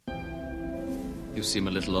You seem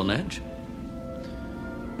a little on edge.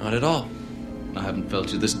 Not at all. I haven't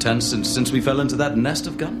felt you this tense since we fell into that nest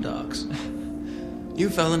of gundarks. You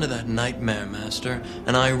fell into that nightmare, Master,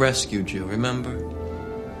 and I rescued you, remember?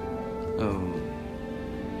 Oh,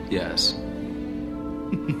 yes.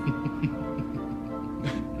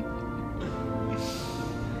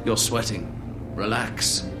 You're sweating.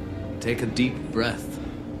 Relax. Take a deep breath.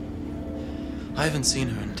 I haven't seen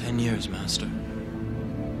her in 10 years, Master.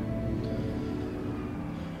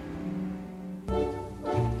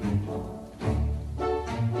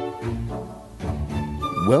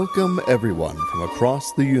 Welcome, everyone, from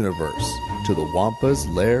across the universe to the Wampa's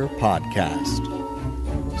Lair podcast.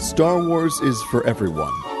 Star Wars is for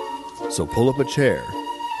everyone, so pull up a chair,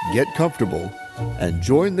 get comfortable, and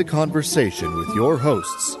join the conversation with your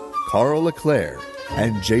hosts, Carl Leclerc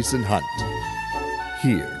and Jason Hunt,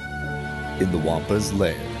 here in the Wampa's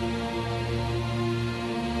Lair.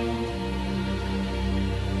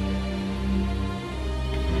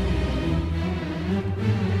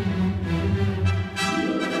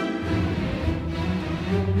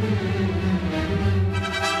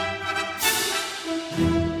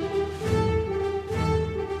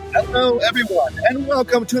 Hello, everyone, and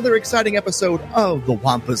welcome to another exciting episode of the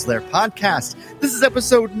Wampa's Lair podcast. This is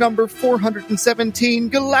episode number 417,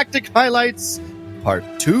 Galactic Highlights, Part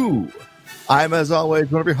 2. I'm, as always,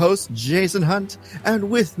 one of your hosts, Jason Hunt, and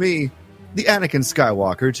with me, the Anakin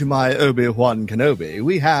Skywalker to my Obi-Wan Kenobi,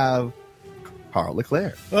 we have Carl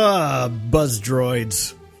Leclerc. Buzz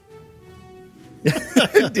droids.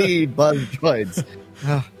 Indeed, buzz droids.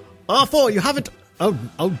 Awful, you haven't...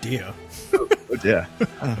 Oh dear. Oh, dear.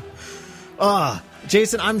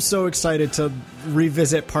 Jason, I'm so excited to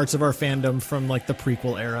revisit parts of our fandom from like the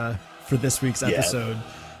prequel era for this week's episode.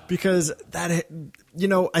 Because that,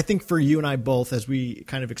 I think for you and I both, as we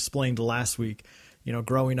kind of explained last week,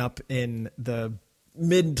 growing up in the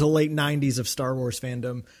mid to late 90s of Star Wars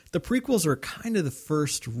fandom, the prequels are kind of the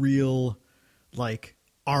first real, like,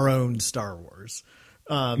 our own Star Wars.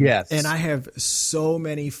 Yes. And I have so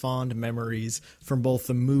many fond memories from both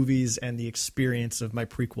the movies and the experience of my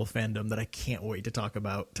prequel fandom that I can't wait to talk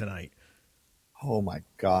about tonight. Oh my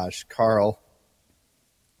gosh, Carl.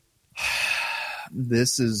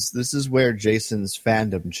 This is where Jason's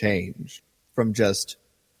fandom changed from just,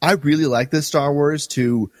 I really like this Star Wars,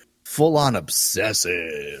 to full on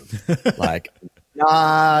obsessive. Like,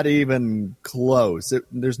 not even close.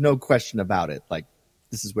 There's no question about it. Like,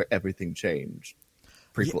 this is where everything changed.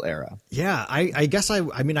 Prequel era. Yeah, I guess I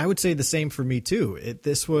would say the same for me too.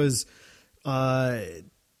 This was,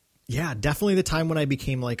 definitely the time when I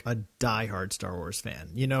became like a diehard Star Wars fan.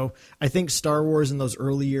 I think Star Wars in those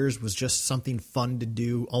early years was just something fun to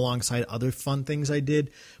do alongside other fun things I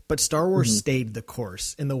did. But Star Wars stayed the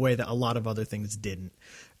course in the way that a lot of other things didn't.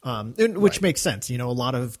 Which makes sense. A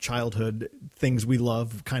lot of childhood things we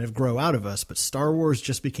love kind of grow out of us, but Star Wars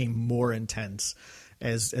just became more intense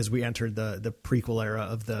as we entered the prequel era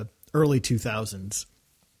of the early 2000s.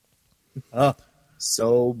 Oh,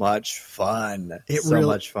 so much fun.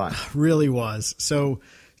 Much fun. Really was. So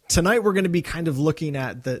tonight we're going to be kind of looking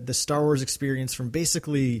at the Star Wars experience from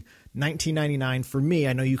basically 1999 for me.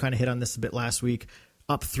 I know you kind of hit on this a bit last week,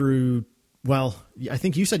 up through, well, I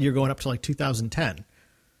think you said you're going up to like 2010.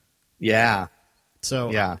 Yeah. So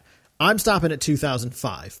yeah, I'm stopping at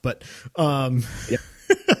 2005, but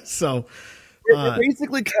so we're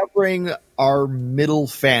basically covering our middle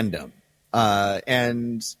fandom.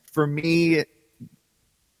 And for me,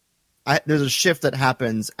 there's a shift that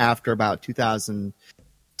happens after about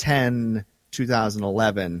 2010,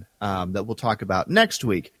 2011 that we'll talk about next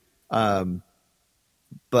week.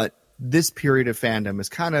 But this period of fandom is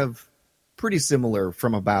kind of pretty similar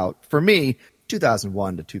from about, for me,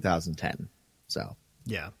 2001 to 2010. So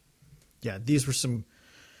yeah, these were some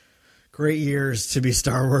great years to be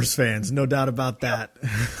Star Wars fans, no doubt about that.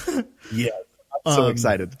 Yeah, I'm so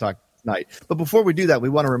excited to talk tonight. But before we do that, we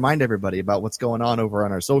want to remind everybody about what's going on over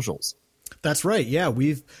on our socials. That's right. Yeah,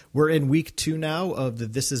 we're in week 2 now of the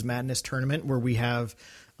This Is Madness tournament, where we have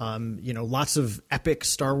lots of epic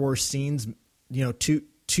Star Wars scenes. Two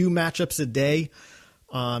matchups a day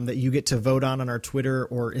that you get to vote on our Twitter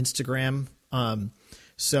or Instagram.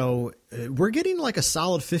 So we're getting like a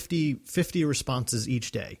solid 50 responses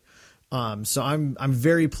each day. So I'm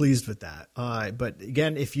very pleased with that. But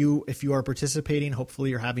again, if you are participating, hopefully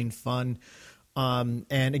you're having fun. And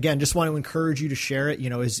again, just want to encourage you to share it.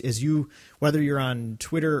 As you, whether you're on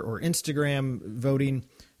Twitter or Instagram voting,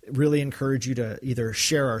 really encourage you to either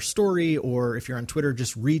share our story, or if you're on Twitter,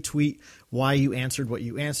 just retweet why you answered what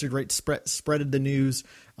you answered, right? Spread the news,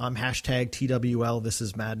 hashtag TWL, This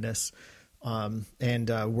Is Madness. And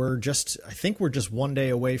I think we're just one day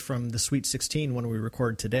away from the Sweet 16 when we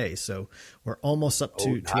record today. So we're almost up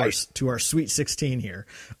to our Sweet 16 here.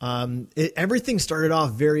 Everything started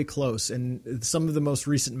off very close, and some of the most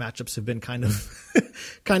recent matchups have been kind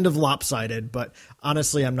of lopsided, but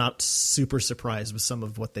honestly, I'm not super surprised with some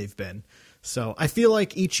of what they've been. So I feel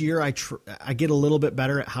like each year I get a little bit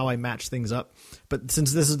better at how I match things up. But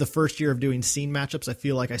since this is the first year of doing scene matchups, I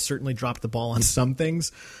feel like I certainly dropped the ball on some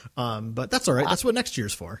things. But that's all right. That's what next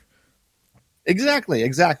year's for. Exactly.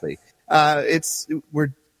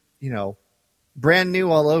 We're brand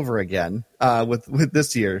new all over again with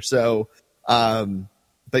this year. So,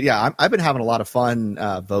 but yeah, I've been having a lot of fun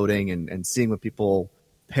voting and seeing what people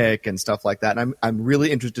pick and stuff like that. And I'm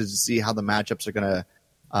really interested to see how the matchups are going to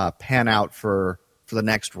pan out for the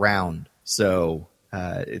next round. So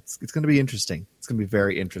it's going to be interesting. It's going to be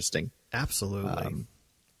very interesting. Absolutely.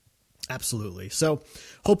 Absolutely. So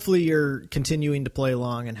hopefully you're continuing to play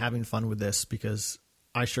along and having fun with this, because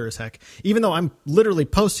I sure as heck, even though I'm literally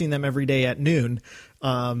posting them every day at noon,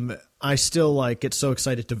 I still get so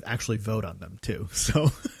excited to actually vote on them too. So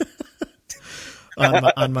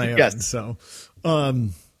on my own. Yes. So,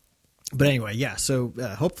 but anyway, yeah. So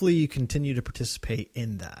hopefully you continue to participate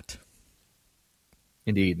in that.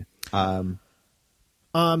 Indeed. But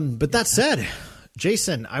that said,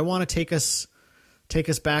 Jason, I want to take us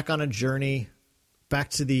back on a journey back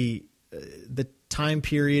to the time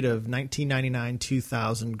period of 1999,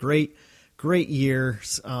 2000. Great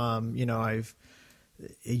years. I've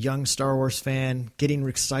a young Star Wars fan getting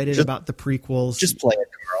excited about the prequels. Just play it,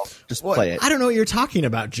 Carl. Just play it. I don't know what you're talking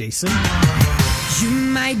about, Jason. You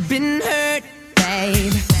might been hurt,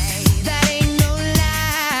 babe. That ain't no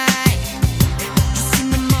lie. Just seen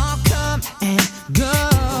them all come and go.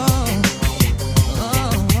 I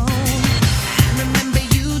remember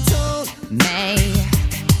you told me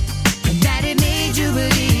that it made you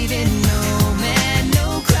believe in no man,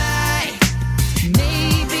 no cry.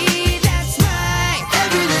 Maybe that's right.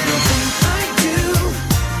 Every little thing I do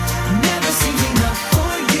never seems enough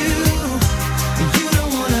for you. You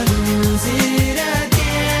don't wanna lose it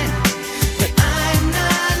again, but I'm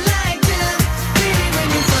not like them. Baby, when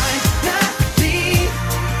you finally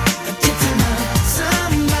get to love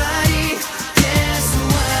somebody, guess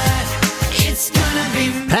what? It's gonna be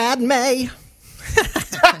Padme.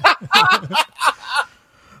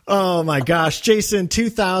 Oh my gosh, Jason,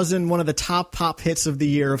 2000, one of the top pop hits of the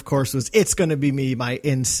year, of course, was It's Gonna Be Me by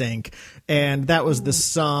NSYNC. And that was the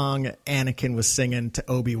song Anakin was singing to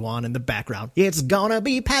Obi-Wan in the background. It's gonna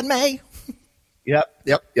be Padme.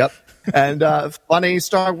 Yep. And funny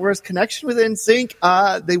Star Wars connection with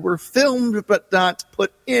NSYNC. They were filmed but not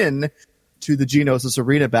put in to the Geonosis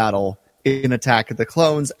Arena battle in Attack of the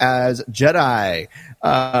Clones as Jedi.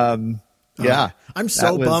 Yeah. I'm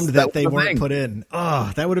so bummed that they weren't put in.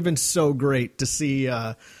 Oh, that would have been so great to see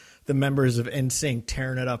the members of NSYNC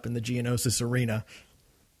tearing it up in the Geonosis Arena.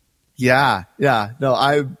 Yeah.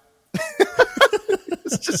 No,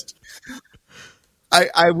 it's just,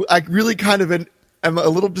 I really kind of am a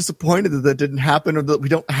little disappointed that didn't happen, or that we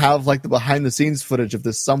don't have the behind the scenes footage of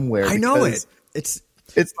this somewhere. I know it. It's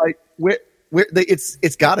like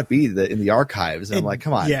it's got to be in the archives. And I'm like,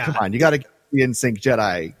 come on, you got to get the NSYNC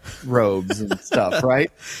Jedi robes and stuff,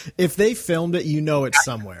 right? If they filmed it, it's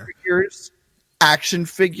somewhere. Action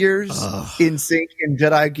figures, NSYNC in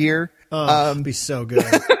Jedi gear. It'd be so good.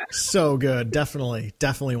 So good.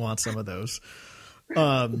 Definitely want some of those.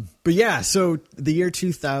 But yeah, so the year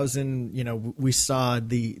 2000, we saw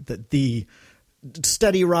the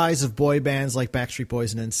steady rise of boy bands like Backstreet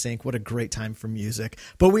Boys and NSYNC. What a great time for music.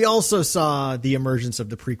 But we also saw the emergence of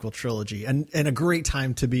the prequel trilogy, and a great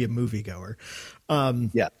time to be a moviegoer.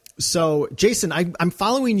 Yeah. So, Jason, I'm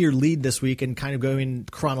following your lead this week and kind of going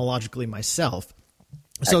chronologically myself.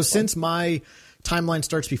 So since my timeline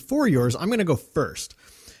starts before yours, I'm going to go first.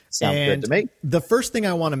 Sounds good to me. The first thing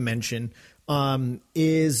I want to mention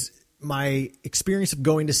is my experience of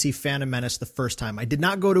going to see Phantom Menace the first time. I did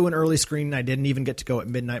not go to an early screening. I didn't even get to go at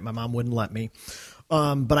midnight. My mom wouldn't let me.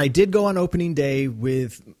 But I did go on opening day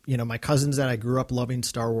with, my cousins that I grew up loving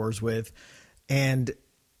Star Wars with. And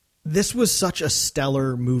this was such a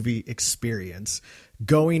stellar movie experience,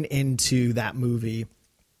 going into that movie,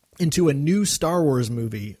 into a new Star Wars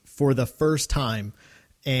movie for the first time.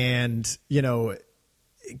 And,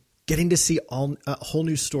 getting to see a whole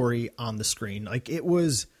new story on the screen. It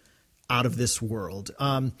was out of this world.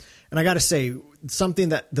 And I got to say, something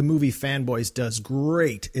that the movie Fanboys does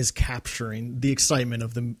great is capturing the excitement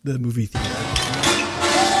of the movie theater.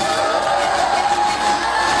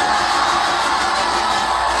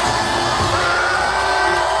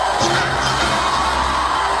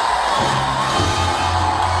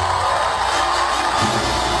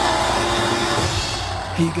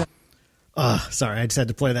 Sorry, I just had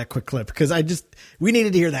to play that quick clip because we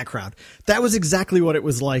needed to hear that crowd. That was exactly what it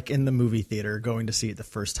was like in the movie theater going to see it the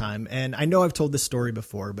first time. And I know I've told this story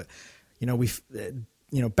before, but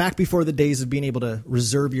back before the days of being able to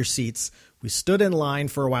reserve your seats, we stood in line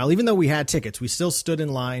for a while. Even though we had tickets, we still stood in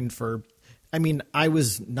line I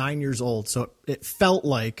was 9 years old, so it felt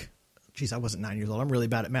like, geez, I wasn't 9 years old. I'm really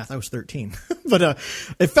bad at math. I was 13, but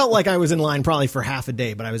it felt like I was in line probably for half a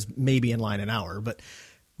day, but I was maybe in line an hour. But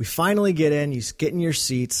we finally get in, you get in your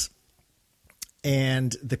seats,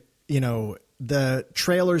 and the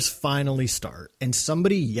trailers finally start, and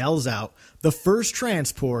somebody yells out, "The first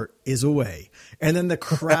transport is away." And then the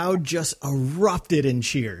crowd just erupted in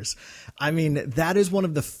cheers. I mean, that is one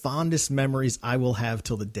of the fondest memories I will have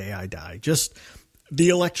till the day I die. Just the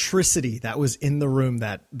electricity that was in the room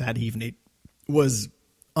that evening was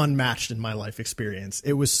unmatched in my life experience.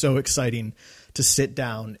 It was so exciting to sit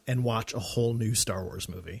down and watch a whole new Star Wars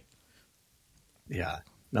movie. Yeah,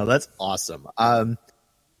 no, that's awesome.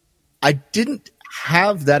 I didn't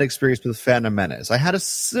have that experience with Phantom Menace. I had a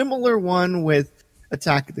similar one with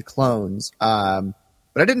Attack of the Clones, but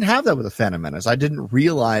I didn't have that with the Phantom Menace. I didn't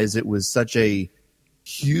realize it was such a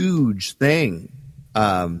huge thing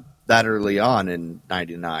that early on in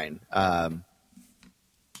 '99.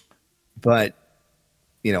 But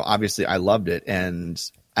obviously, I loved it, and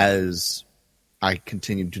as I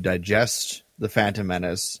continued to digest the Phantom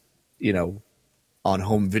Menace, on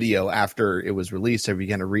home video after it was released, I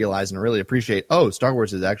began to realize and really appreciate, Star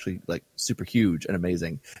Wars is actually like super huge and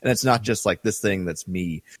amazing. And it's not just like this thing that's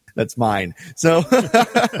that's mine. So,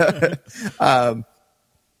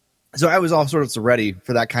 so I was all sorts of ready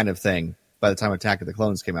for that kind of thing by the time Attack of the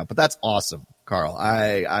Clones came out, but that's awesome, Carl.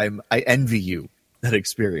 I envy you that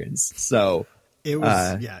experience. So it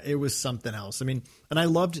was, it was something else. I mean, and I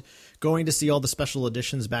loved going to see all the special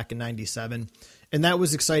editions back in '97, and that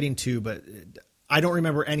was exciting too, but I don't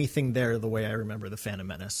remember anything there the way I remember the Phantom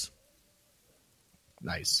Menace.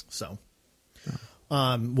 Nice. So,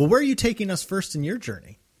 where are you taking us first in your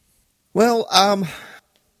journey? Well,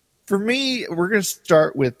 for me, we're going to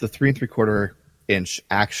start with the 3 3/4 inch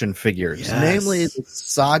action figures, namely the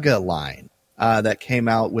Saga line that came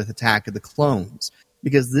out with Attack of the Clones,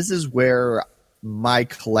 because this is where my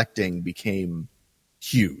collecting became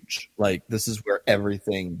huge. Like, this is where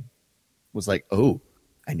everything was like,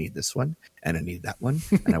 I need this one, and I need that one,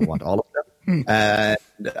 and I want all of them. And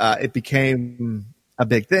it became a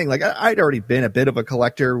big thing. Like, I'd already been a bit of a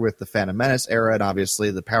collector with the Phantom Menace era, and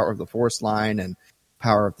obviously the Power of the Force line and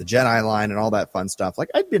Power of the Jedi line and all that fun stuff. Like,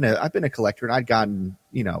 I've been a collector, and I'd gotten,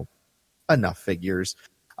 enough figures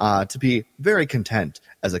to be very content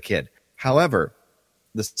as a kid. However,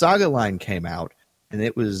 the Saga line came out, and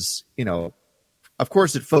it was, of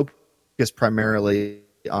course, it focused primarily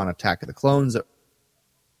on Attack of the Clones.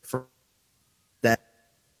 For that,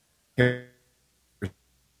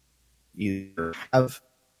 either have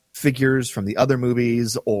figures from the other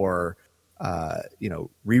movies or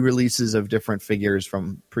re-releases of different figures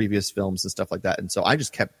from previous films and stuff like that. And so I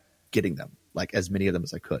just kept getting them, like as many of them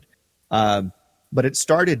as I could. But it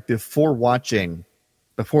started before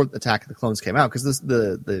Attack of the Clones came out, because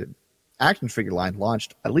the action figure line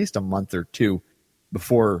launched at least a month or two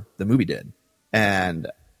before the movie did. And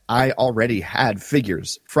I already had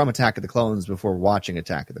figures from Attack of the Clones before watching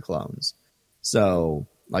Attack of the Clones. So,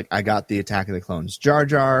 like, I got the Attack of the Clones Jar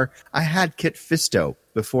Jar. I had Kit Fisto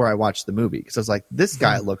before I watched the movie, because I was like, this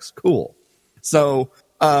guy looks cool. So,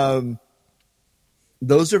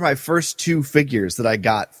 those are my first two figures that I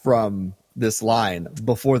got from this line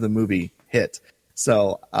before the movie hit.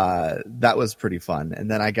 So, that was pretty fun.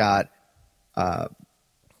 And then I got,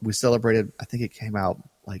 we celebrated, I think it came out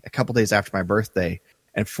like a couple days after my birthday.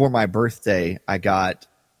 And for my birthday, I got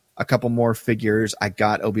a couple more figures. I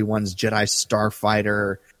got Obi-Wan's Jedi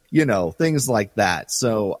Starfighter, things like that.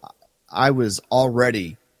 So I was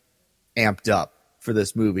already amped up for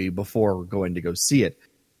this movie before going to go see it.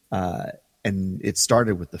 And it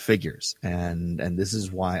started with the figures. And this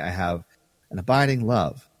is why I have an abiding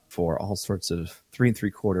love for all sorts of 3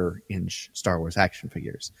 3/4 inch Star Wars action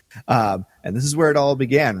figures. And this is where it all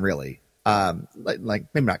began, really. Like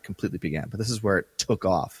maybe not completely began, but this is where it took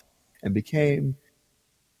off and became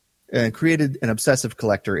and created an obsessive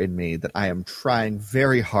collector in me that I am trying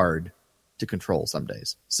very hard to control some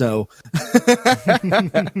days. So, but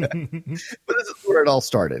this is where it all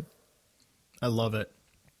started. I love it.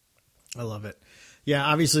 Yeah,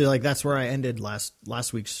 obviously, like, that's where I ended last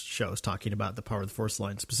week's shows, talking about the Power of the Force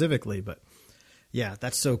line specifically. But yeah,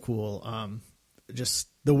 that's so cool. just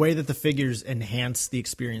the way that the figures enhance the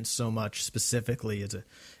experience so much, specifically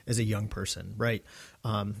as a young person, right?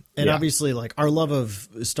 And obviously, like, our love of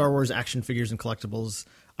Star Wars action figures and collectibles,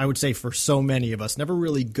 I would say for so many of us, never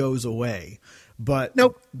really goes away. But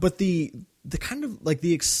But the kind of like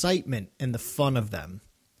the excitement and the fun of them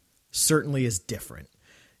certainly is different.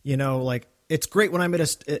 You know, like, it's great when I'm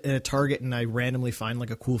at a Target and I randomly find like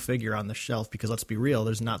a cool figure on the shelf, because let's be real,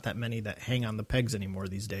 there's not that many that hang on the pegs anymore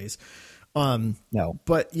these days. No,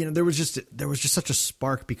 but you know, there was just such a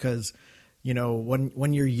spark, because, you know,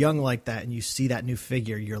 when you're young like that and you see that new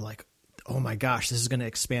figure, you're like, oh my gosh, this is going to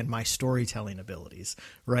expand my storytelling abilities,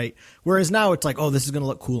 right? Whereas now it's like, oh, this is going to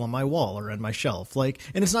look cool on my wall or on my shelf. Like,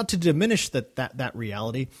 and it's not to diminish that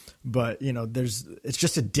reality, but you know, it's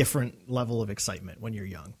just a different level of excitement when you're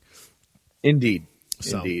young. Indeed.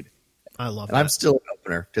 I love and that. I'm still an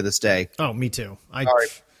opener to this day. Oh, me too.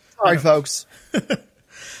 Sorry, folks.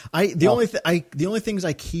 The only things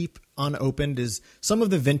I keep unopened is some of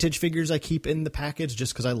the vintage figures I keep in the package,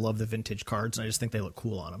 just because I love the vintage cards and I just think they look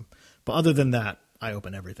cool on them. But other than that, I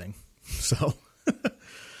open everything. So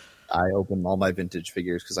I open all my vintage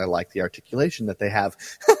figures because I like the articulation that they have.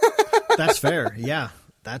 That's fair. Yeah,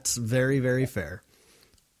 that's very, very fair.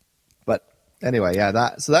 But anyway, yeah,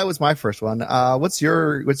 that was my first one. What's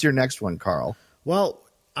your next one, Carl? Well,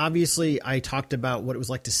 obviously, I talked about what it was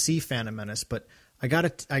like to see Phantom Menace, but I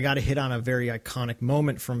got to hit on a very iconic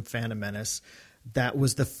moment from Phantom Menace. That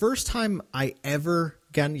was the first time I ever,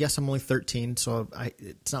 again, yes, I'm only 13, so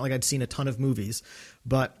it's not like I'd seen a ton of movies,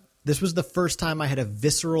 but this was the first time I had a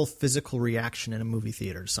visceral physical reaction in a movie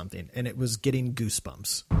theater or something, and it was getting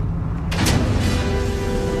goosebumps.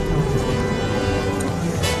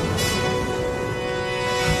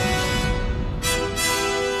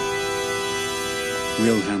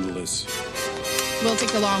 We'll handle this. We'll take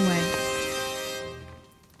the long way.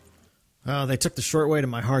 Oh, they took the short way to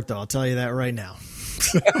my heart, though. I'll tell you that right now.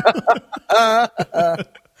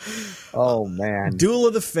 Oh, man. Duel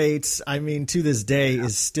of the Fates, I mean, to this day,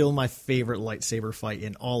 is still my favorite lightsaber fight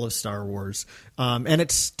in all of Star Wars. And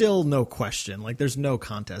it's still no question. Like, there's no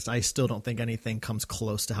contest. I still don't think anything comes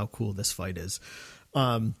close to how cool this fight is.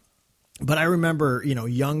 But I remember, you know,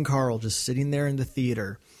 young Carl just sitting there in the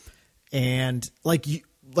theater, and like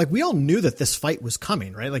we all knew that this fight was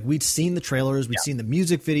coming, right? Like, we'd seen the trailers, we'd seen the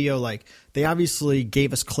music video. Like, they obviously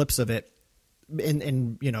gave us clips of it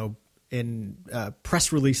in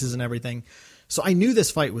press releases and everything. So I knew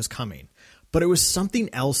this fight was coming, but it was something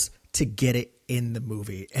else to get it in the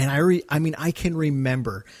movie. And I can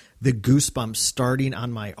remember the goosebumps starting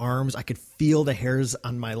on my arms. I could feel the hairs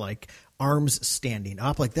on my arms standing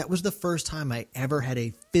up. Like, that was the first time I ever had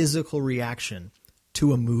a physical reaction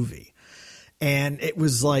to a movie. And it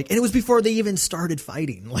was and it was before they even started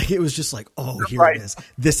fighting. Like, it was just like, oh, here it is.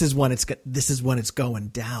 This is when it's going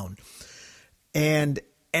down. And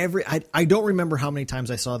I don't remember how many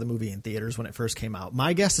times I saw the movie in theaters when it first came out.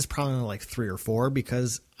 My guess is probably only 3 or 4,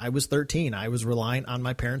 because I was 13. I was relying on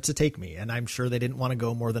my parents to take me, and I'm sure they didn't want to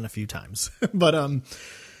go more than a few times. But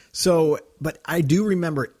I do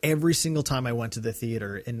remember every single time I went to the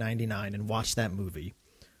theater in '99 and watched that movie,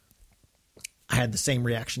 I had the same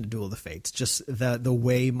reaction to Duel of the Fates. Just the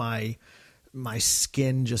way my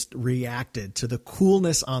skin just reacted to the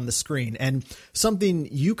coolness on the screen. And something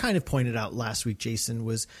you kind of pointed out last week, Jason,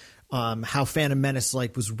 was how Phantom Menace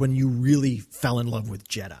was when you really fell in love with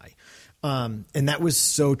Jedi. And that was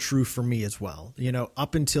so true for me as well. You know,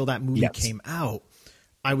 up until that movie came out,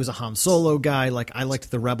 I was a Han Solo guy. Like, I liked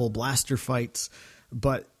the Rebel blaster fights,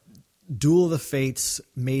 but Duel of the Fates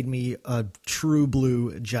made me a true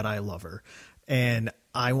blue Jedi lover. And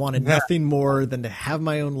I wanted nothing more than to have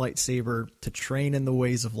my own lightsaber, to train in the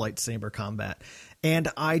ways of lightsaber combat. And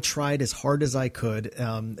I tried as hard as I could.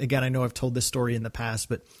 Again, I know I've told this story in the past,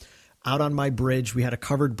 but out on my bridge, we had a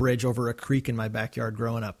covered bridge over a creek in my backyard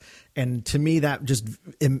growing up. And to me, that just,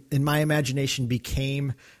 in my imagination,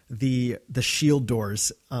 became the shield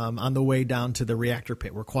doors on the way down to the reactor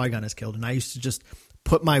pit where Qui-Gon is killed. And I used to just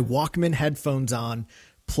put my Walkman headphones on,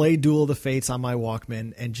 play Duel of the Fates on my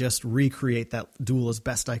Walkman, and just recreate that duel as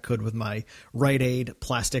best I could with my Rite Aid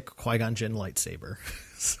plastic Qui-Gon Jinn lightsaber.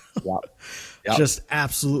 Yep. Just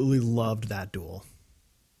absolutely loved that duel.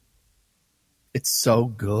 It's so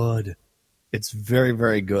good. It's very,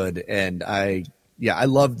 very good. And I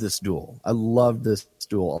love this duel. I love this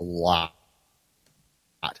duel a lot.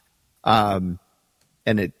 And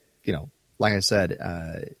it, like I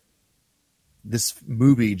said, this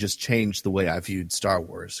movie just changed the way I viewed Star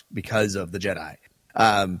Wars because of the Jedi.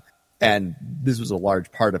 And this was a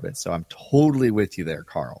large part of it. So I'm totally with you there,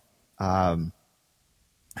 Carl.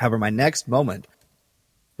 However, my next moment,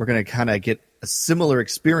 we're going to kind of get a similar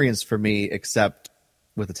experience for me, except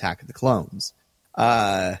with Attack of the Clones.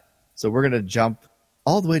 So we're going to jump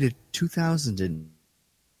all the way to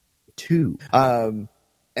 2002.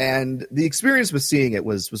 And the experience with seeing it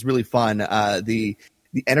was really fun. The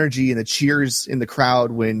energy and the cheers in the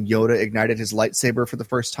crowd when Yoda ignited his lightsaber for the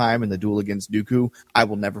first time in the duel against Dooku, I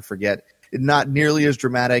will never forget. Not nearly as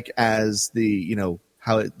dramatic as the,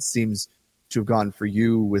 how it seems to have gone for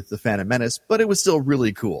you with the Phantom Menace, but it was still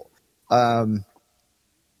really cool.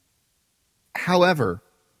 However,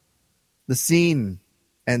 the scene,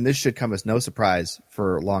 and this should come as no surprise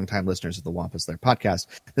for longtime listeners of the Wampa's Lair podcast,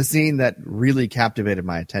 the scene that really captivated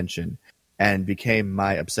my attention and became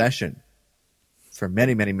my obsession for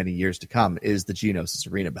many, many, many years to come is the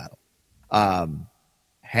Geonosis Arena battle.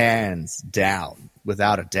 Hands down,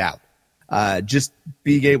 without a doubt. Just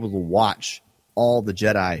being able to watch all the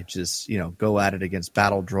Jedi just, go at it against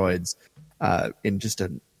battle droids in just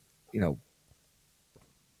a,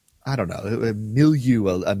 I don't know, a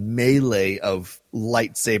milieu, a melee of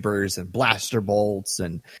lightsabers and blaster bolts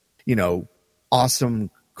and,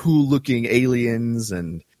 awesome, cool-looking aliens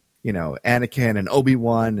and, Anakin and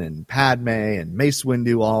Obi-Wan and Padme and Mace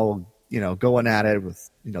Windu all, going at it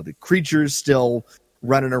with, the creatures still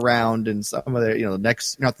running around and some of the,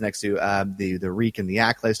 the Reek and the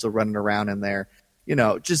Acklay still running around in there,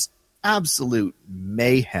 just absolute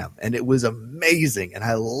mayhem. And it was amazing. And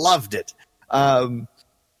I loved it.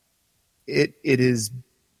 It has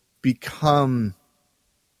become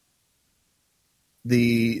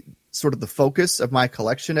the sort of the focus of my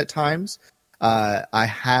collection at times. I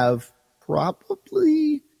have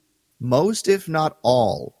probably most, if not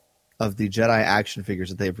all, of the Jedi action figures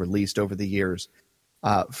that they've released over the years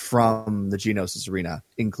from the Geonosis Arena,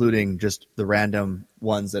 including just the random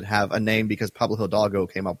ones that have a name because Pablo Hidalgo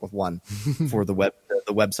came up with one for the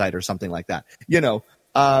website or something like that.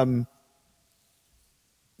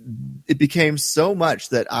 It became so much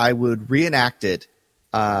that I would reenact it,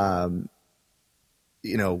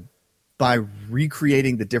 by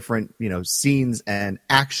recreating the different, scenes and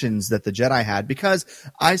actions that the Jedi had, because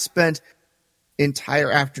I spent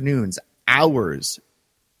entire afternoons, hours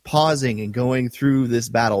pausing and going through this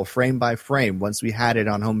battle frame by frame. Once we had it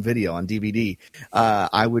on home video on DVD,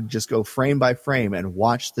 I would just go frame by frame and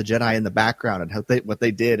watch the Jedi in the background and what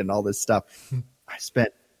they did and all this stuff. I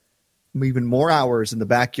spent even more hours in the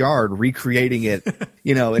backyard recreating it,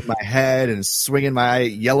 in my head and swinging my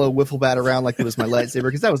yellow wiffle bat around like it was my lightsaber,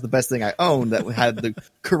 because that was the best thing I owned that had the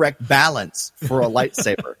correct balance for a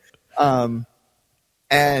lightsaber.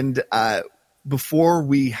 Before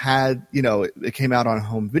we had, it came out on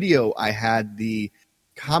home video, I had the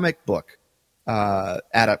comic book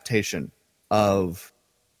adaptation of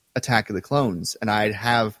Attack of the Clones, and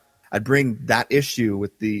I'd bring that issue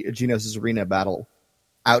with the Geonosis Arena battle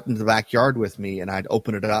out into the backyard with me, and I'd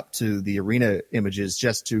open it up to the arena images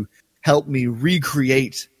just to help me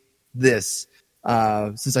recreate this,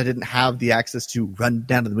 since I didn't have the access to run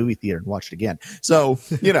down to the movie theater and watch it again. So,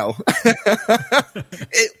 it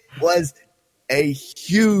was a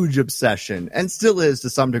huge obsession and still is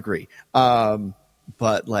to some degree.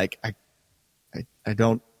 But like, I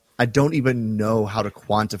don't even know how to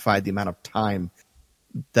quantify the amount of time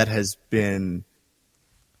that has been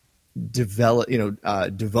devoted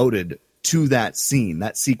to that scene,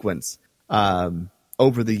 that sequence,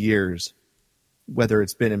 over the years, whether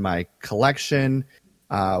it's been in my collection,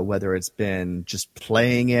 whether it's been just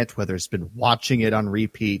playing it, whether it's been watching it on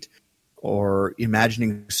repeat, or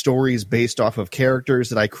imagining stories based off of characters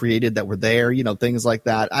that I created that were there, things like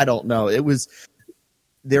that. I don't know.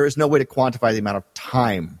 There is no way to quantify the amount of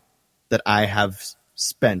time that I have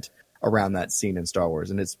spent around that scene in Star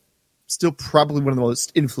Wars. And it's still probably one of the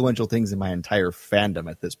most influential things in my entire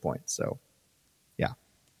fandom at this point. So, yeah.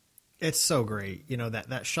 It's so great.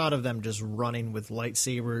 That shot of them just running with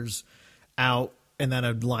lightsabers out and then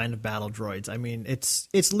a line of battle droids. I mean, it's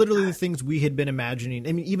literally the things we had been imagining.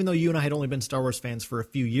 I mean, even though you and I had only been Star Wars fans for a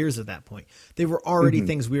few years at that point, they were already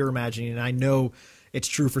things we were imagining. And I know it's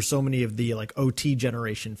true for so many of the like OT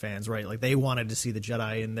generation fans, right? Like they wanted to see the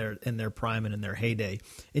Jedi in their prime and in their heyday.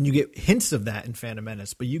 And you get hints of that in Phantom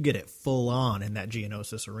Menace, but you get it full on in that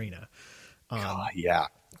Geonosis Arena. Yeah.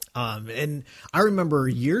 And I remember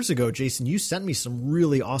years ago, Jason, you sent me some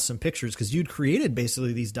really awesome pictures because you'd created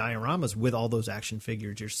basically these dioramas with all those action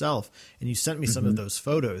figures yourself. And you sent me some of those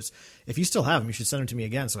photos. If you still have them, you should send them to me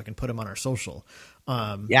again so I can put them on our social.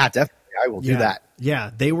 Yeah, definitely. I will do that.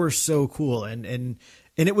 Yeah. They were so cool. And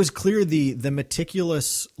it was clear the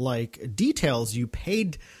meticulous like details you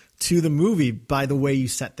paid to the movie by the way you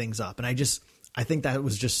set things up. And I think that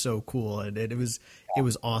was just so cool. And it was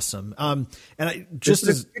awesome. And I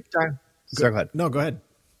just Sorry, go ahead. No, go ahead.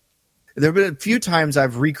 There have been a few times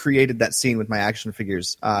I've recreated that scene with my action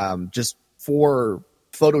figures, just for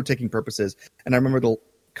photo taking purposes. And I remember the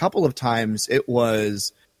couple of times it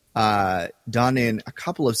was done in a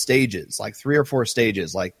couple of stages, like 3 or 4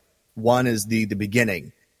 stages. Like one is the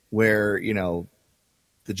beginning where, you know,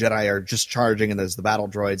 the Jedi are just charging and there's the battle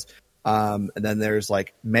droids. And then there's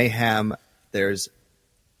like mayhem. There's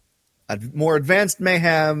a more advanced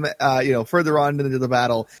mayhem, further on into the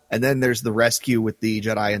battle. And then there's the rescue with the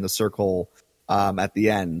Jedi in the circle at the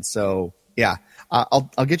end. So yeah,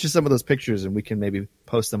 I'll get you some of those pictures and we can maybe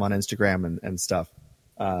post them on Instagram and stuff.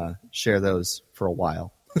 Share those for a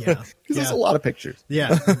while. Yeah. Because there's a lot of pictures.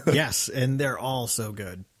 Yeah. Yes. And they're all so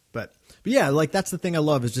good. But yeah, like that's the thing I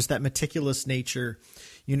love is just that meticulous nature.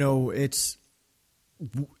 You know, I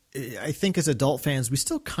think as adult fans, we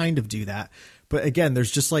still kind of do that. But again,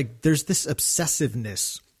 there's this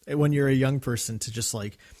obsessiveness when you're a young person to just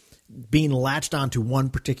like being latched onto one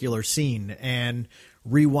particular scene and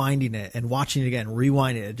rewinding it and watching it again,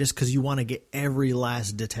 rewinding it just because you want to get every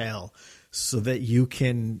last detail so that you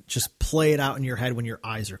can just play it out in your head when your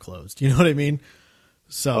eyes are closed. You know what I mean?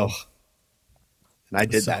 So, and I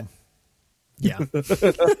did that. Yeah.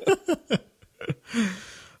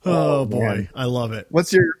 Oh boy, man. I love it.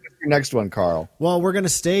 What's your next one, Carl? Well, we're going to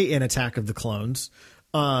stay in Attack of the Clones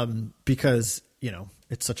because, you know,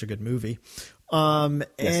 it's such a good movie.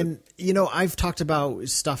 I've talked about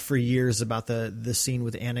stuff for years about the scene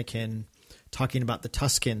with Anakin talking about the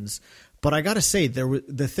Tuskens. But I got to say,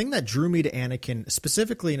 the thing that drew me to Anakin,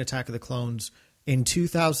 specifically in Attack of the Clones in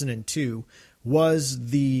 2002, was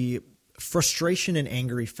the frustration and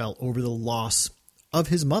anger he felt over the loss of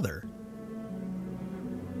his mother.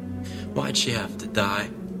 Why'd she have to die?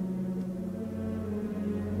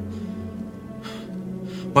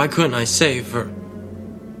 Why couldn't I save her?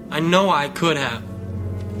 I know I could have.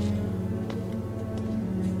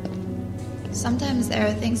 Sometimes there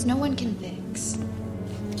are things no one can fix.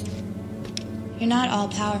 You're not all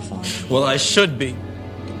powerful. Well, I should be.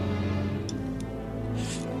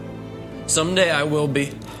 Someday I will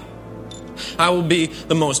be. I will be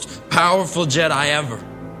the most powerful Jedi ever.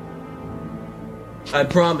 I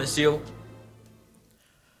promise you.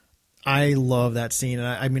 I love that scene. And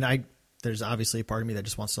I mean, there's obviously a part of me that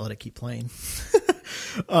just wants to let it keep playing.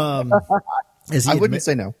 I wouldn't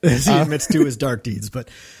say no. As he admits to his dark deeds. But,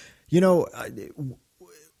 you know,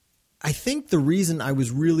 I think the reason I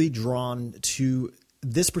was really drawn to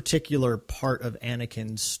this particular part of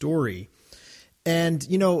Anakin's story, and,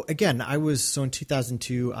 you know, again, in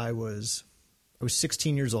 2002, I was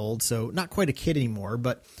 16 years old, so not quite a kid anymore,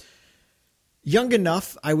 but young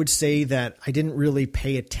enough, I would say that I didn't really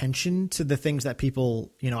pay attention to the things that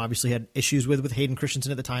people, you know, obviously had issues with Hayden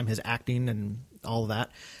Christensen at the time, his acting and all of that.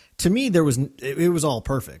 To me, it was all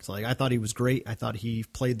perfect. Like, I thought he was great. I thought he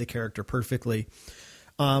played the character perfectly.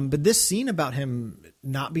 But this scene about him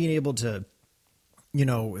not being able to, you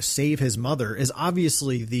know, save his mother is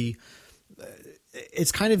obviously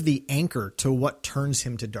it's kind of the anchor to what turns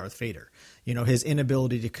him to Darth Vader, you know, his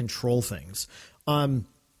inability to control things.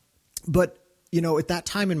 But, you know, at that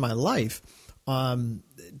time in my life, and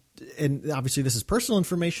obviously this is personal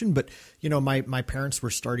information, but, you know, my parents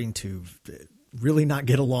were starting to really not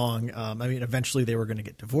get along. I mean, eventually they were going to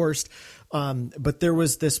get divorced. But there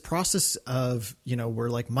was this process of, you know, where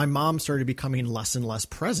like my mom started becoming less and less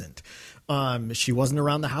present. She wasn't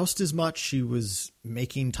around the house as much. She was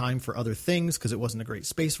making time for other things because it wasn't a great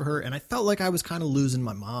space for her. And I felt like I was kind of losing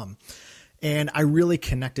my mom. And I really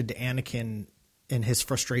connected to Anakin and his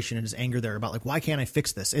frustration and his anger there about like, why can't I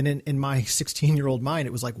fix this? And in my 16-year-old mind,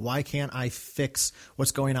 it was like, why can't I fix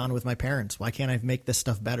what's going on with my parents? Why can't I make this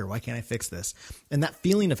stuff better? Why can't I fix this? And that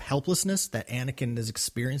feeling of helplessness that Anakin is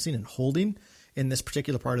experiencing and holding in this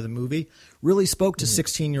particular part of the movie really spoke to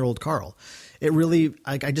 16-year-old Carl. It really,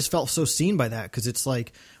 I just felt so seen by that. Cause it's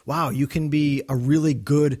like, wow, you can be a really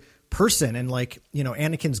good person. And like, you know,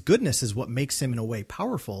 Anakin's goodness is what makes him in a way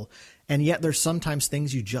powerful. And yet there's sometimes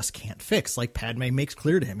things you just can't fix. Like Padme makes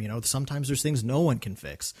clear to him, you know, sometimes there's things no one can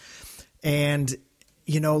fix. And,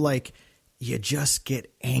 you know, like you just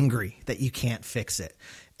get angry that you can't fix it.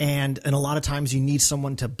 And a lot of times you need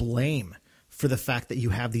someone to blame for the fact that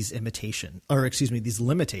you have these these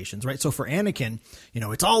limitations, right? So for Anakin, you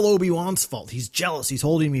know, it's all Obi-Wan's fault. He's jealous. He's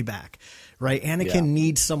holding me back, right? Anakin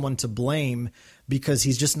needs someone to blame because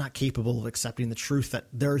he's just not capable of accepting the truth that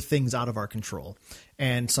there are things out of our control.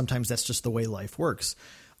 And sometimes that's just the way life works.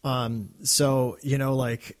 So, you know,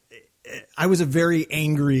 like I was a very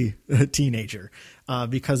angry teenager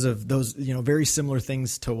because of those, you know, very similar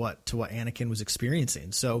things to what Anakin was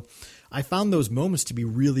experiencing. So I found those moments to be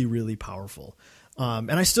really, really powerful.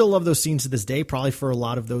 And I still love those scenes to this day, probably for a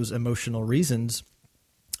lot of those emotional reasons.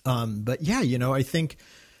 But yeah, I think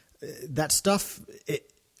that stuff,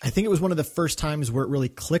 I think it was one of the first times where it really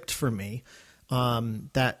clicked for me,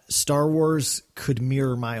 that Star Wars could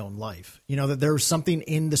mirror my own life. That there was something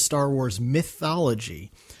in the Star Wars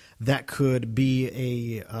mythology that could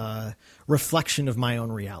be a reflection of my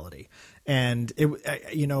own reality. And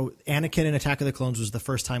Anakin in Attack of the Clones was the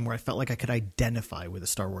first time where I felt like I could identify with a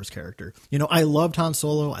Star Wars character. I loved Han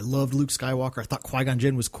Solo. I loved Luke Skywalker. I thought Qui-Gon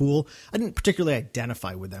Jinn was cool. I didn't particularly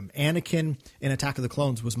identify with them. Anakin in Attack of the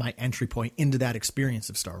Clones was my entry point into that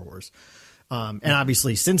experience of Star Wars. And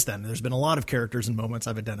obviously since then, there's been a lot of characters and moments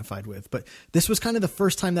I've identified with, but this was kind of the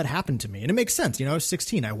first time that happened to me. And it makes sense. I was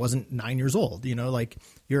 16. I wasn't 9 years old, like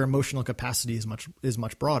your emotional capacity is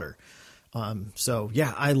much broader. So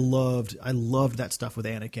yeah, I loved that stuff with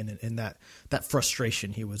Anakin and that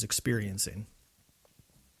frustration he was experiencing.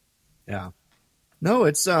 Yeah, no,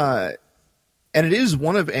 it's, and it is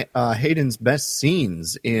one of Hayden's best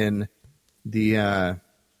scenes in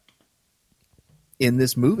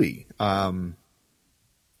this movie.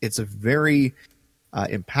 It's a very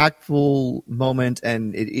impactful moment,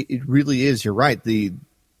 and it really is. You're right. The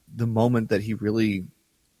moment that he really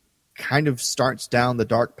kind of starts down the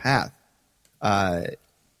dark path.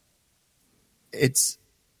 It's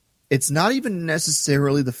not even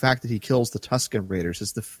necessarily the fact that he kills the Tusken Raiders.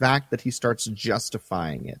 It's the fact that he starts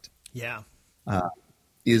justifying it. Yeah.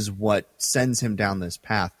 Is what sends him down this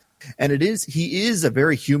path. And he is a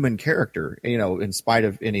very human character, in spite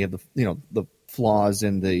of any of the, the flaws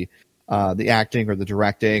in the acting or the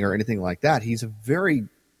directing or anything like that. He's a very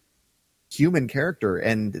human character.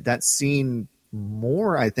 And that's seen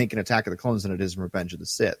more, I think, in Attack of the Clones than it is in Revenge of the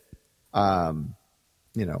Sith. But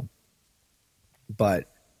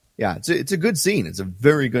yeah, it's a good scene. It's a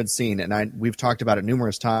very good scene. And we've talked about it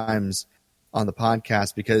numerous times on the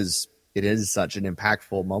podcast because it is such an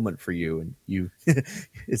impactful moment for you. And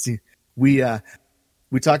we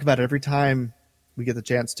talk about it every time we get the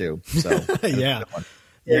chance to. So yeah,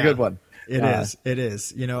 a good one. It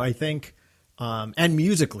is. I think, and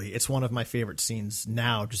musically, it's one of my favorite scenes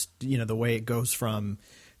now, just, the way it goes from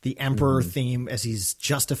the Emperor theme as he's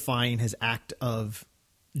justifying his act of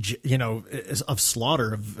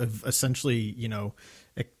slaughter of essentially, in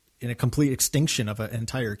a complete extinction of an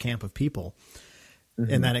entire camp of people.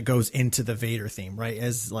 And then it goes into the Vader theme, right?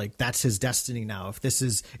 As like, that's his destiny now. If this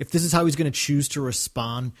is how he's going to choose to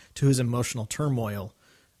respond to his emotional turmoil,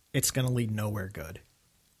 it's going to lead nowhere good.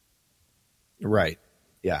 Right.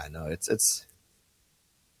 Yeah, no, it's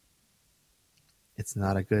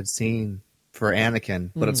not a good scene for Anakin,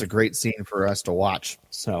 but it's a great scene for us to watch.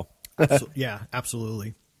 So yeah,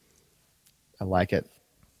 absolutely. I like it.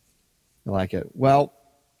 Well,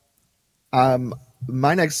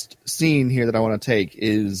 my next scene here that I want to take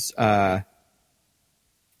is going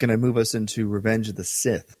to move us into Revenge of the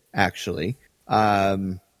Sith, actually.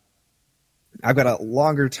 I've got a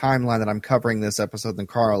longer timeline that I'm covering this episode than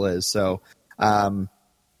Carl is, so I'm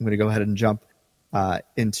going to go ahead and jump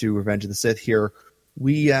into Revenge of the Sith here.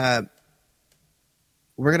 We're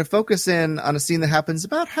going to focus in on a scene that happens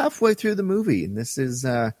about halfway through the movie, and this is,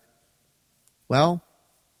 this is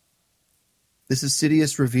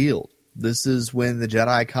Sidious revealed. This is when the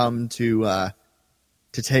Jedi come to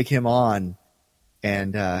take him on,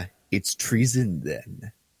 and it's treason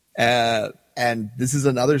then. And this is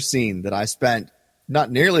another scene that I spent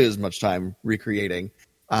not nearly as much time recreating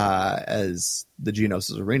as the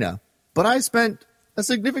Geonosis Arena, but I spent a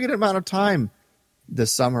significant amount of time the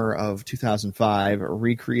summer of 2005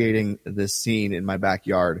 recreating this scene in my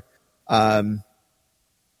backyard, playing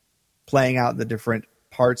out the different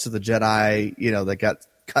parts of the Jedi, that got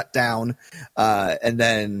cut down, and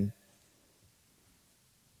then,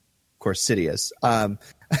 of course, Sidious. And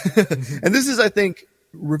this is, I think,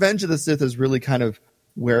 Revenge of the Sith is really kind of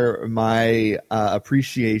where my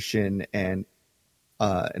appreciation and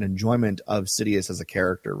an enjoyment of Sidious as a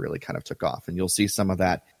character really kind of took off. And you'll see some of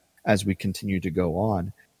that as we continue to go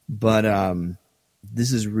on. But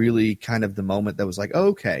this is really kind of the moment that was like,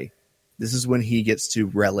 okay, this is when he gets to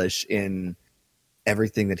relish in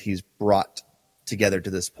everything that he's brought together to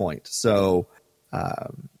this point. So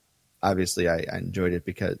obviously I enjoyed it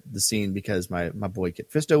because my boy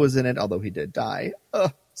Kit Fisto was in it, although he did die.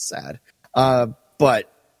 Sad.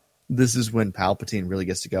 But this is when Palpatine really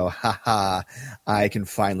gets to go, ha, I can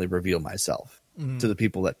finally reveal myself to the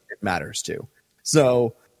people that it matters to.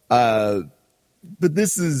 So, but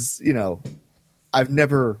this is, I've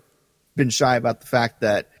never been shy about the fact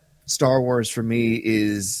that Star Wars for me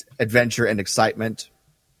is adventure and excitement.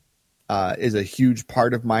 is a huge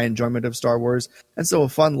part of my enjoyment of Star Wars. And so a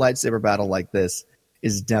fun lightsaber battle like this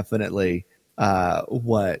is definitely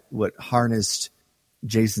what harnessed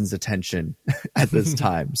Jason's attention at this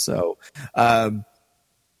time. So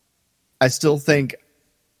I still think,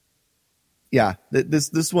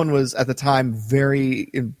 this one was at the time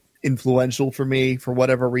very influential for me for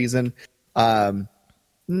whatever reason.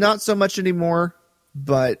 Not so much anymore,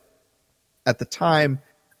 but at the time,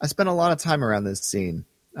 I spent a lot of time around this scene.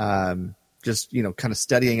 Just, kind of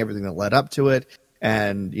studying everything that led up to it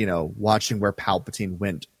and, watching where Palpatine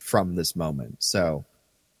went from this moment. So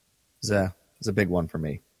it's a big one for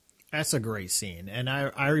me. That's a great scene. And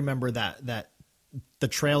I remember that the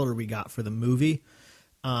trailer we got for the movie,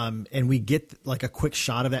 and we get like a quick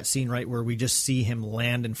shot of that scene, right, where we just see him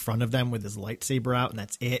land in front of them with his lightsaber out, and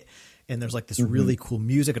that's it. And there's like this really cool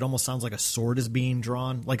music. It almost sounds like a sword is being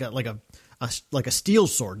drawn, like a steel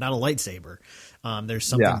sword, not a lightsaber. There's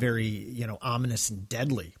something very, ominous and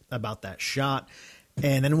deadly about that shot.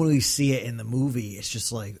 And then when we see it in the movie, it's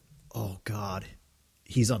just like, oh God,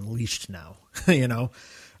 he's unleashed now,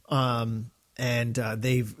 and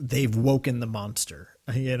they've woken the monster,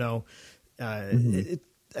 I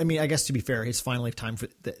guess to be fair, it's finally time for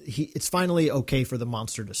it's finally okay for the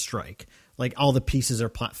monster to strike. Like all the pieces are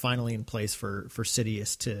finally in place for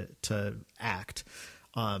Sidious to act.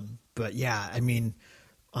 But yeah,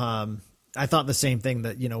 I thought the same thing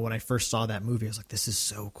that, when I first saw that movie, I was like, this is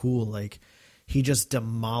so cool. Like he just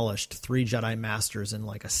demolished 3 Jedi Masters in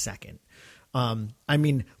like a second.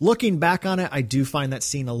 Looking back on it, I do find that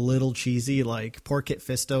scene a little cheesy. Like poor Kit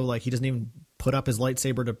Fisto, like he doesn't even put up his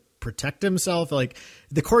lightsaber to protect himself. Like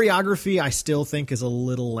the choreography, I still think is a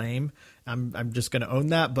little lame. I'm just going to own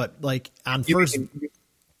that. But like on first,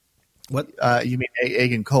 what you mean?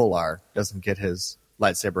 Aegon Kolar doesn't get his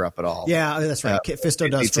lightsaber up at all. Yeah, that's right. Kit Fisto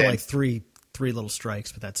does for like three little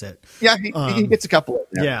strikes, but that's it. Yeah, he gets a couple.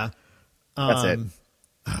 Yeah, that's it.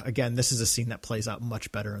 Again, this is a scene that plays out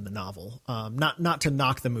much better in the novel. Not to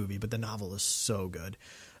knock the movie, but the novel is so good.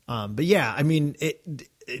 But yeah,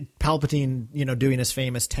 Palpatine, doing his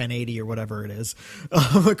famous 1080 or whatever it is,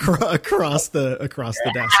 across the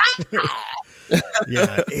desk.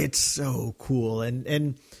 Yeah, it's so cool.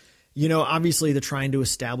 And obviously they're trying to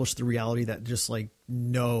establish the reality that just like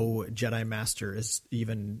no Jedi Master is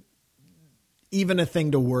even a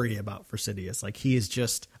thing to worry about for Sidious. Like he is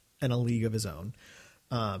just in a league of his own.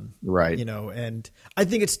 Right. And I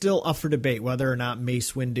think it's still up for debate whether or not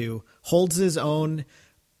Mace Windu holds his own,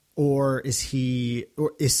 or is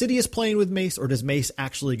Sidious playing with Mace, or does Mace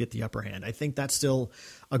actually get the upper hand? I think that's still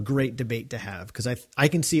a great debate to have, because I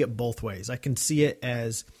can see it both ways. I can see it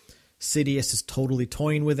as Sidious is totally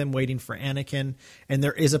toying with him, waiting for Anakin. And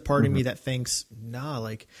there is a part of me that thinks,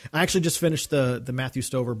 I actually just finished the Matthew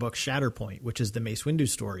Stover book Shatterpoint, which is the Mace Windu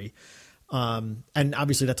story. And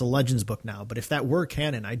obviously that's a Legends book now, but if that were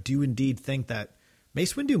canon, I do indeed think that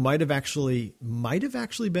Mace Windu might have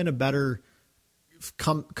actually been a better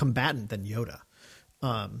combatant than Yoda,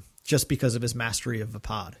 just because of his mastery of the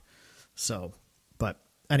pod. So, but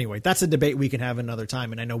anyway, that's a debate we can have another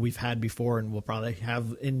time. And I know we've had before and we'll probably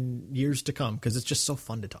have in years to come, because it's just so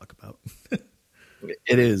fun to talk about.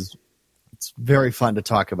 It is. It's very fun to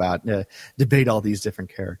talk about, debate all these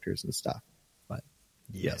different characters and stuff. But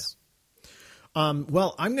yes.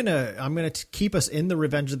 Well, I'm gonna keep us in the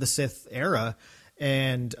Revenge of the Sith era,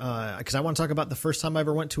 and because I want to talk about the first time I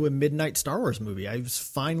ever went to a midnight Star Wars movie. I was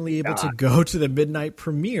finally able to go to the midnight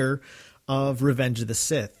premiere of Revenge of the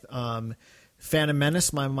Sith. Phantom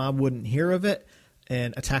Menace, my mom wouldn't hear of it,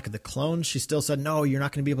 and Attack of the Clones, she still said, no, you're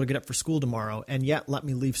not going to be able to get up for school tomorrow, and yet let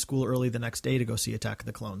me leave school early the next day to go see Attack of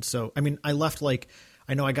the Clones. So, I left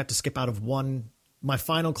I know I got to skip out of my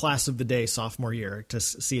final class of the day, sophomore year, to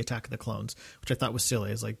see Attack of the Clones, which I thought was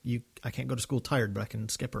silly. It's like, I can't go to school tired, but I can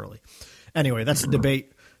skip early. Anyway, that's a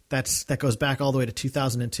debate. That goes back all the way to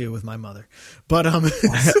 2002 with my mother. But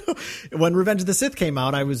so when Revenge of the Sith came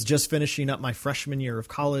out, I was just finishing up my freshman year of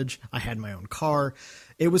college. I had my own car.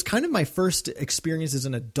 It was kind of my first experience as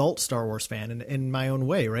an adult Star Wars fan in my own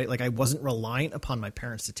way, right? Like I wasn't reliant upon my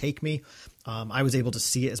parents to take me. I was able to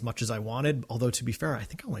see it as much as I wanted. Although to be fair, I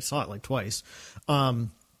think I only saw it like twice.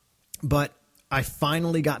 But I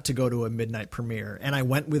finally got to go to a midnight premiere, and I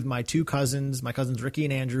went with my cousins Ricky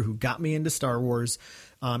and Andrew, who got me into Star Wars.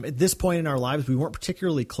 At this point in our lives, we weren't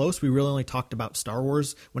particularly close. We really only talked about Star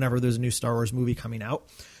Wars whenever there's a new Star Wars movie coming out.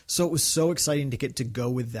 So it was so exciting to get to go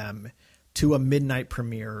with them to a midnight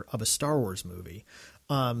premiere of a Star Wars movie.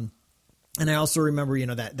 And I also remember,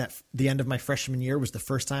 that the end of my freshman year was the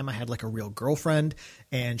first time I had like a real girlfriend,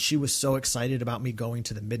 and she was so excited about me going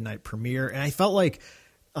to the midnight premiere. And I felt like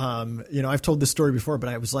I've told this story before, but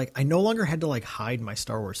I was like, I no longer had to like hide my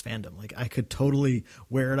Star Wars fandom. Like I could totally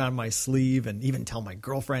wear it on my sleeve and even tell my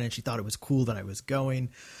girlfriend, and she thought it was cool that I was going.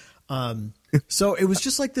 So it was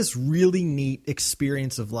just like this really neat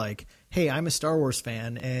experience of like, hey, I'm a Star Wars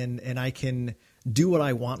fan and I can do what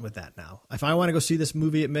I want with that now. If I want to go see this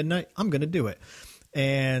movie at midnight, I'm going to do it.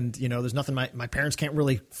 And, there's nothing, my parents can't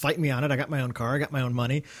really fight me on it. I got my own car. I got my own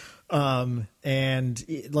money. Like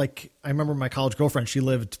I remember my college girlfriend, she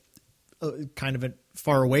lived kind of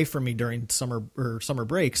far away from me during summer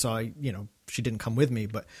break. So she didn't come with me,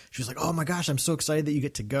 but she was like, oh my gosh, I'm so excited that you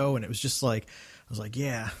get to go. And it was just like, I was like,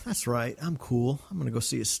 yeah, that's right. I'm cool. I'm going to go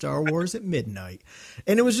see a Star Wars at midnight.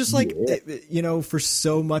 And it was just like, for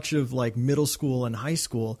so much of like middle school and high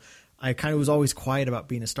school, I kind of was always quiet about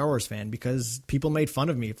being a Star Wars fan because people made fun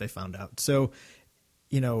of me if they found out. So,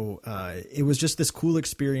 it was just this cool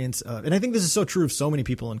experience. And I think this is so true of so many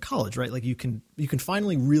people in college, right? Like you can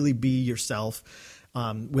finally really be yourself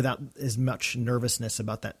without as much nervousness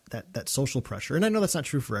about that social pressure. And I know that's not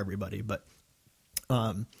true for everybody, but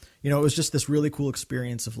it was just this really cool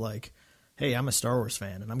experience of like, hey, I'm a Star Wars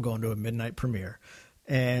fan and I'm going to a midnight premiere,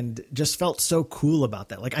 and just felt so cool about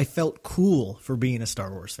that. Like I felt cool for being a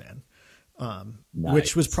Star Wars fan, Nice.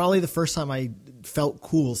 which was probably the first time I felt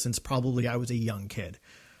cool since probably I was a young kid.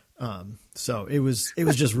 So it was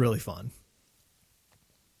just really fun.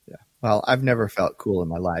 Yeah. Well, I've never felt cool in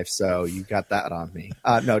my life, so you got that on me.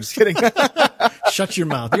 No, just kidding. Shut your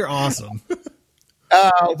mouth. You're awesome.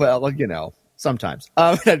 Oh, well, sometimes.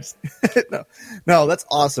 No, that's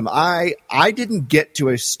awesome. I didn't get to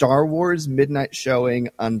a Star Wars midnight showing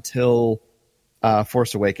until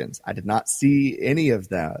Force Awakens. I did not see any of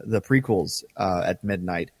the prequels at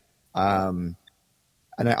midnight. And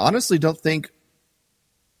I honestly don't think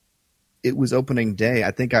it was opening day.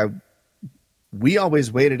 I think we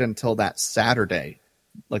always waited until that Saturday,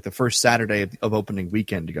 like the first Saturday of opening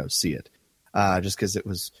weekend, to go see it. Just because it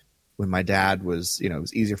was when my dad was, it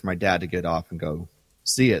was easier for my dad to get off and go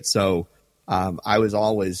see it. So I was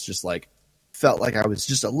always just like, felt like I was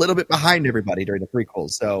just a little bit behind everybody during the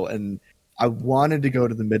prequels. So, and I wanted to go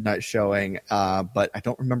to the midnight showing, but I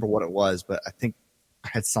don't remember what it was, but I think I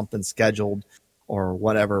had something scheduled or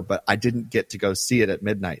whatever, but I didn't get to go see it at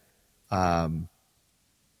midnight. I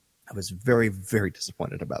was very, very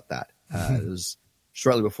disappointed about that. It was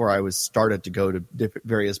shortly before I was started to go to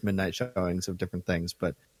various midnight showings of different things,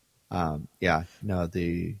 but the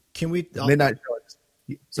midnight showings.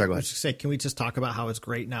 Sorry, go ahead. Can we just talk about how it's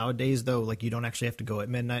great nowadays, though? Like, you don't actually have to go at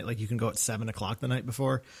midnight. Like, you can go at 7:00 the night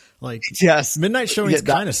before. Like, yes, midnight showings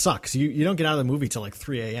kind of sucks. You don't get out of the movie till like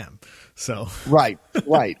 3 a.m. So right.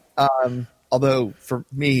 Although for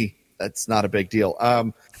me, that's not a big deal.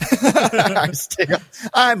 I'm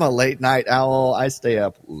a late night owl. I stay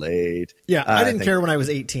up late. Yeah, I didn't care when I was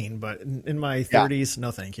 18, but in my 30s,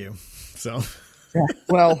 no, thank you. So, yeah.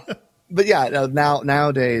 Well, but yeah,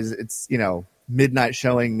 nowadays it's midnight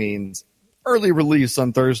showing means early release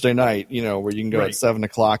on Thursday night. Where you can go at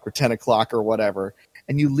 7:00 or 10:00 or whatever,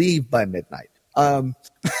 and you leave by midnight.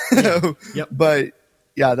 Yep. But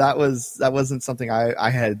yeah, that wasn't something I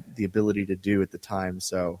had the ability to do at the time.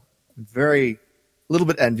 So I'm a little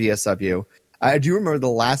bit envious of you. I do remember the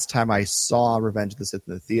last time I saw Revenge of the Sith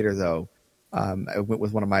in the theater, though. I went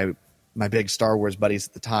with one of my big Star Wars buddies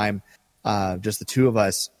at the time, just the two of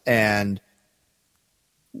us, and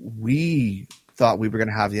we thought we were going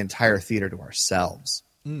to have the entire theater to ourselves.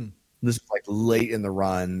 This was like late in the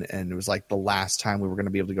run, and it was like the last time we were going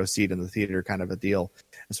to be able to go see it in the theater, kind of a deal.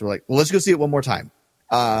 And so we're like, well, let's go see it one more time.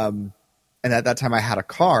 And at that time I had a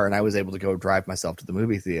car and I was able to go drive myself to the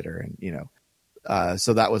movie theater, and,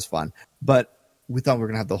 so that was fun, but we thought we were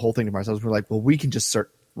going to have the whole thing to ourselves. We're like, well, we can just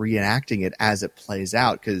start reenacting it as it plays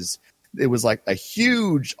out. Cause it was like a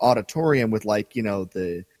huge auditorium with like,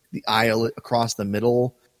 the aisle across the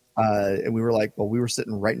middle. And we were like, well, we were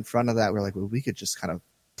sitting right in front of that. We're like, well, we could just kind of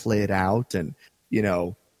play it out and,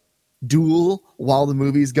 duel while the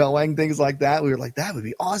movie's going, things like that. We were like, that would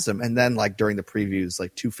be awesome. And then like during the previews,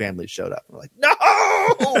 like two families showed up. We're like, no.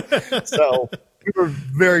 So we were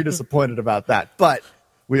very disappointed about that, but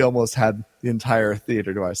we almost had the entire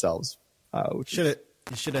theater to ourselves. You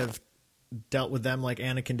should have dealt with them like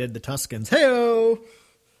Anakin did the Tuscans. Hey-o!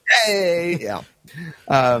 Hey! Yeah.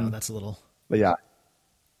 That's a little... But yeah,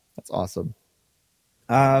 that's awesome.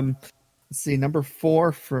 Let's see, number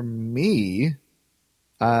 4 for me.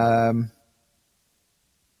 And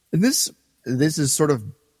this is sort of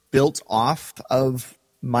built off of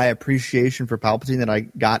my appreciation for Palpatine that I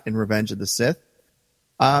got in Revenge of the Sith.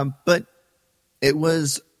 But it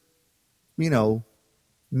was,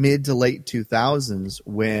 mid to late 2000s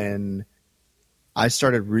when I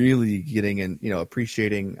started really getting in,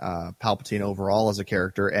 appreciating Palpatine overall as a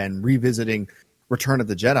character, and revisiting Return of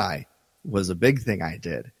the Jedi was a big thing I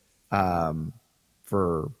did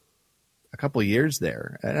for a couple of years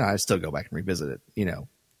there. And I still go back and revisit it,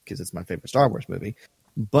 because it's my favorite Star Wars movie.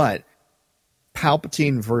 But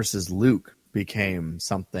Palpatine versus Luke became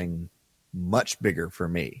something much bigger for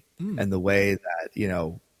me. And the way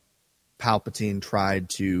that, Palpatine tried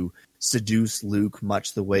to seduce Luke,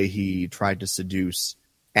 much the way he tried to seduce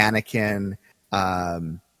Anakin.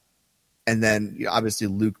 And then obviously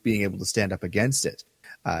Luke being able to stand up against it.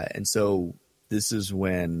 And so this is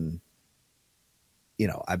when,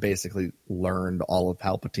 I basically learned all of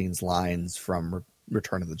Palpatine's lines from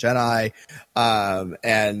Return of the Jedi.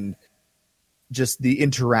 And just the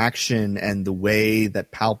interaction and the way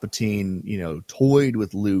that Palpatine, toyed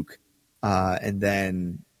with Luke, and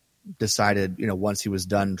then decided, once he was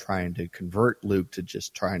done trying to convert Luke, to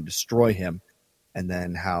just try and destroy him. And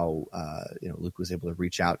then how, Luke was able to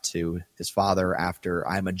reach out to his father after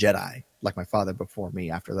I'm a Jedi, like my father before me,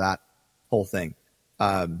 after that whole thing.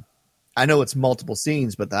 I know it's multiple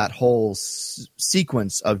scenes, but that whole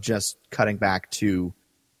sequence of just cutting back to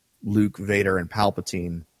Luke, Vader, and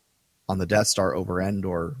Palpatine on the Death Star over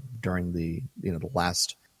Endor during the, the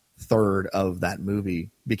last third of that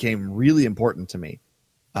movie became really important to me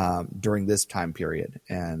during this time period.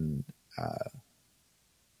 And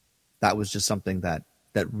that was just something that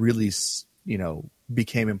really,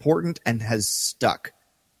 became important and has stuck,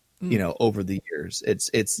 over the years.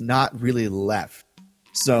 It's not really left.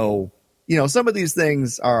 So, some of these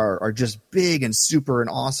things are just big and super and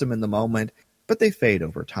awesome in the moment, but they fade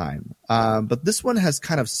over time. But this one has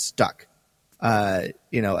kind of stuck,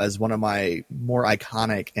 as one of my more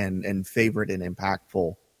iconic and favorite and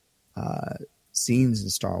impactful scenes in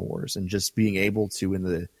Star Wars, and just being able to,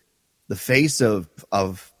 in the face of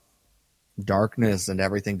darkness and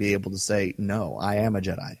everything, be able to say, no, I am a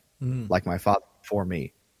Jedi, like my father before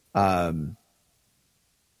me. Even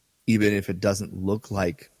if it doesn't look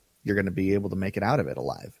like you're going to be able to make it out of it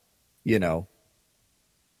alive,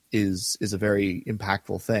 is a very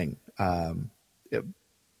impactful thing.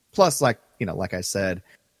 Plus, like I said,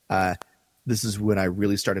 this is when I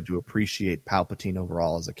really started to appreciate Palpatine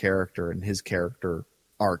overall as a character, and his character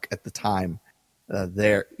arc at the time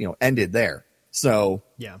ended there. So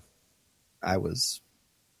yeah, I was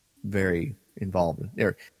very involved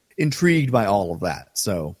or intrigued by all of that.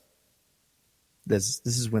 So this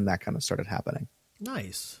is when that kind of started happening.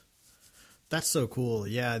 Nice. That's so cool.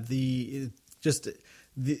 Yeah. The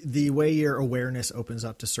way your awareness opens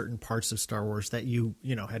up to certain parts of Star Wars that you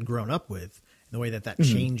had grown up with, and the way that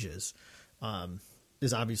changes,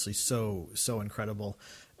 is obviously so incredible.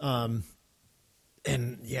 And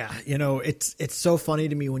yeah, it's so funny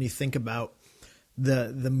to me when you think about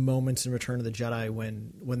the moments in Return of the Jedi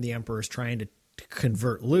when the Emperor is trying to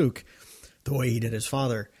convert Luke the way he did his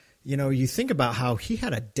father. You think about how he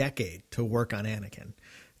had a decade to work on Anakin,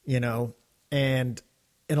 and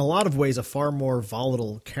in a lot of ways a far more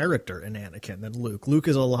volatile character in Anakin than Luke. Luke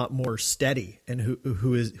is a lot more steady in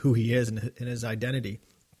who he is and in his identity.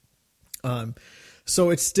 So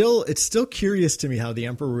it's still curious to me how the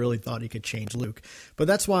Emperor really thought he could change Luke. But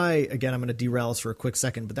that's why, again, I'm going to derail us for a quick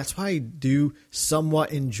second, but that's why I do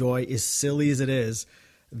somewhat enjoy, as silly as it is,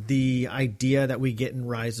 the idea that we get in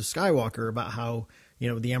Rise of Skywalker about how,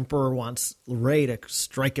 the Emperor wants Rey to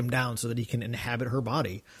strike him down so that he can inhabit her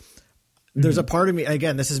body. There's a part of me,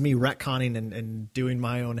 again, this is me retconning and doing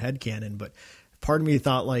my own headcanon, but part of me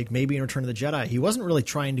thought, like, maybe in Return of the Jedi, he wasn't really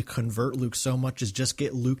trying to convert Luke so much as just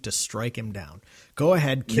get Luke to strike him down. Go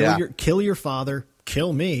ahead, kill your father,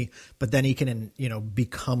 kill me, but then he can,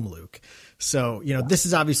 become Luke. So, this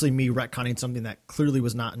is obviously me retconning something that clearly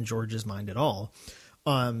was not in George's mind at all.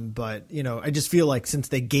 But, I just feel like since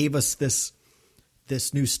they gave us this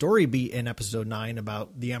new story beat in episode 9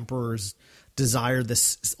 about the Emperor's desire,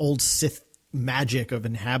 this old Sith magic of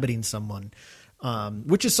inhabiting someone,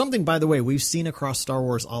 which is something, by the way, we've seen across Star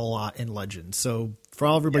Wars a lot in Legends. So for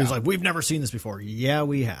all everybody's like, we've never seen this before. Yeah,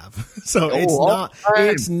 we have. So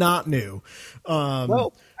it's not new.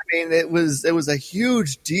 Well, I mean, it was a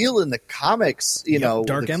huge deal in the comics,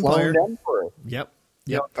 Dark Empire. Emperor. Yep.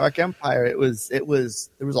 Dark Empire. There was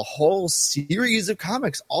a whole series of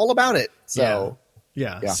comics all about it. So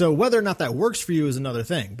Yeah. So whether or not that works for you is another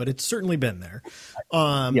thing, but it's certainly been there.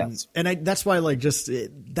 Yes. And that's why, like,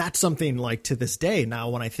 that's something, like, to this day now,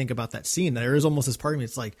 when I think about that scene, there is almost this part of me.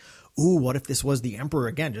 It's like, ooh, what if this was the Emperor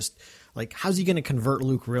again? Just like, how's he going to convert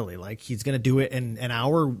Luke really? Like, he's going to do it in an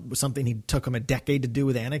hour, something he took him a decade to do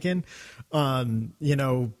with Anakin.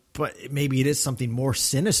 But maybe it is something more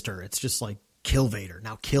sinister. It's just like, kill Vader,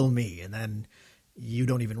 now kill me. And then, you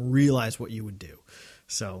don't even realize what you would do.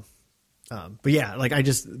 So, but yeah, like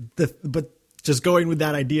but just going with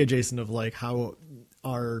that idea, Jason, of like how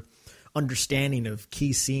our understanding of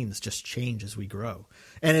key scenes just change as we grow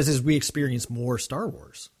and as we experience more Star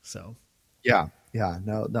Wars. So yeah,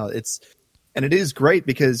 no, and it is great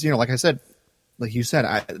because, like I said, like you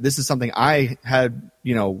said, this is something I had,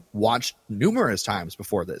 watched numerous times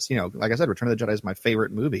before this. Like I said, Return of the Jedi is my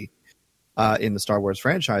favorite movie in the Star Wars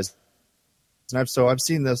franchise. And I've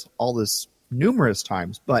seen all this numerous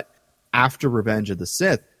times, but after Revenge of the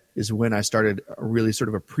Sith is when I started really sort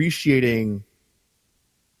of appreciating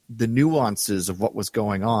the nuances of what was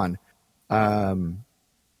going on,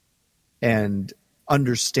 and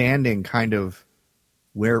understanding kind of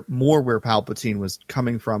where Palpatine was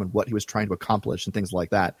coming from and what he was trying to accomplish and things like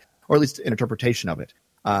that, or at least an interpretation of it,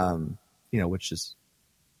 which has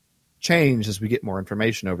changed as we get more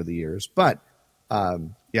information over the years. But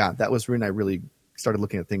that was when I really started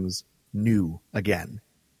looking at things new again.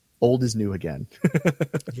 Old is new again.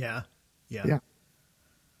 Yeah.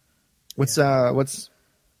 What's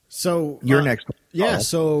so your next? Yeah.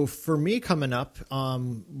 So for me coming up,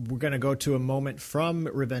 we're going to go to a moment from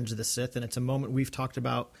Revenge of the Sith, and it's a moment we've talked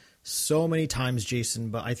about so many times, Jason,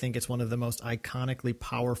 but I think it's one of the most iconically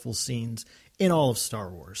powerful scenes in all of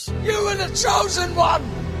Star Wars. You were the chosen one!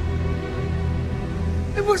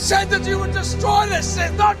 It was said that you would destroy the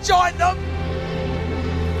Sith, not join them!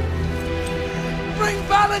 Bring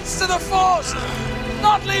balance to the Force,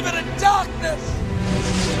 not leave it in darkness!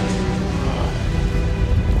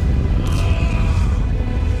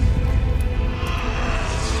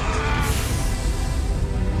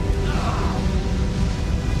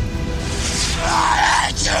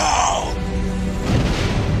 I hate you!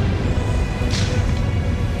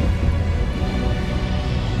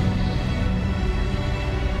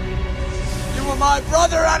 You were my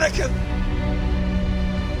brother, Anakin!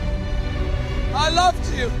 I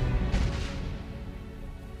loved you!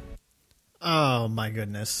 Oh my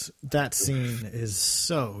goodness. That scene is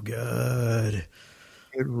so good.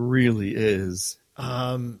 It really is.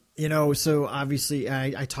 So obviously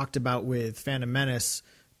I talked about with Phantom Menace,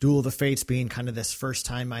 Duel of the Fates being kind of this first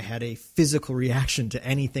time I had a physical reaction to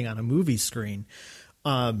anything on a movie screen.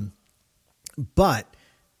 But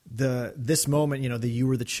this moment, the "you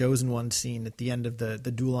were the chosen one" scene at the end of the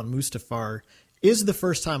duel on Mustafar is the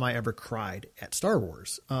first time I ever cried at Star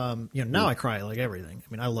Wars. Now I cry like everything.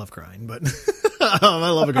 I mean, I love crying, but I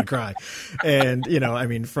love a good cry. And,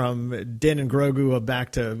 from Din and Grogu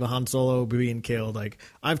back to Han Solo being killed, like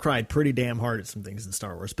I've cried pretty damn hard at some things in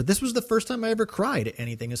Star Wars, but this was the first time I ever cried at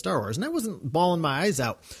anything in Star Wars. And I wasn't bawling my eyes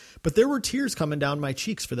out, but there were tears coming down my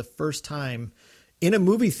cheeks for the first time in a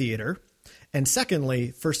movie theater. And secondly,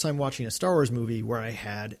 first time watching a Star Wars movie where I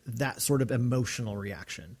had that sort of emotional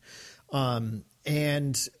reaction.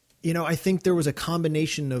 I think there was a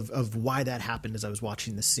combination of why that happened as I was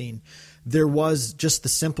watching the scene. There was just the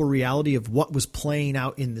simple reality of what was playing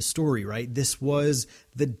out in the story, right? This was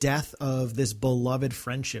the death of this beloved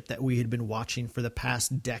friendship that we had been watching for the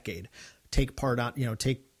past decade. Take part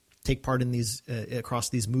in these across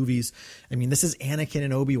these movies. I mean, this is Anakin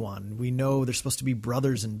and Obi-Wan. We know they're supposed to be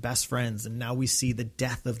brothers and best friends, and now we see the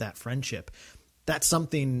death of that friendship. That's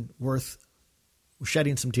something worth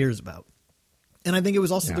shedding some tears about. And I think it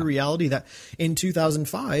was also the reality that in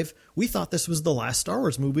 2005, we thought this was the last Star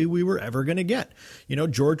Wars movie we were ever going to get.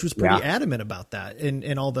 George was pretty adamant about that.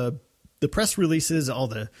 And all the press releases, all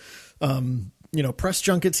the, press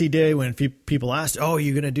junkets he did when people asked, "Oh, are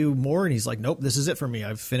you going to do more?" And he's like, "Nope, this is it for me.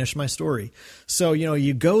 I've finished my story." So,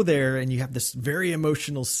 you go there and you have this very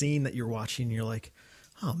emotional scene that you're watching and you're like,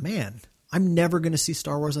 oh man, I'm never going to see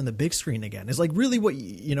Star Wars on the big screen again. It's like really what,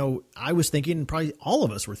 I was thinking, and probably all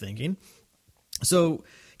of us were thinking. So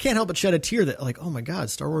can't help but shed a tear that like, oh my God,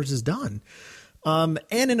 Star Wars is done. And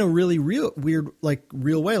in a really real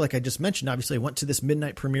way, like I just mentioned, obviously I went to this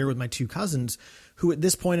midnight premiere with my two cousins who at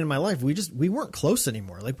this point in my life, we weren't close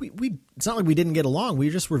anymore. Like it's not like we didn't get along. We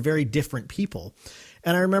just were very different people.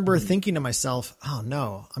 And I remember thinking to myself, oh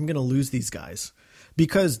no, I'm going to lose these guys.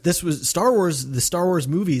 Because this was Star Wars, the Star Wars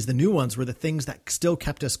movies, the new ones were the things that still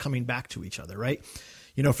kept us coming back to each other, right?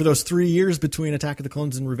 For those 3 years between Attack of the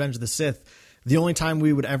Clones and Revenge of the Sith, the only time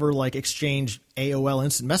we would ever exchange AOL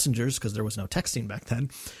instant messengers, because there was no texting back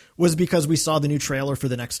then, was because we saw the new trailer for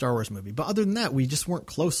the next Star Wars movie. But other than that, we just weren't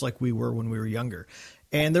close like we were when we were younger.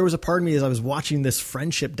 And there was a part of me as I was watching this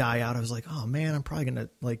friendship die out, I was like, oh man, I'm probably going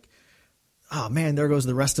to oh man, there goes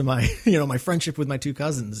the rest of my, my friendship with my two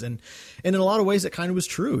cousins. And in a lot of ways it kind of was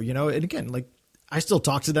true, and again, I still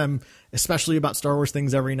talk to them, especially about Star Wars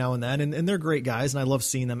things every now and then. And they're great guys, and I love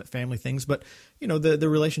seeing them at family things. But, you know, the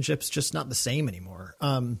relationship's just not the same anymore.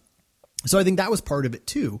 So I think that was part of it,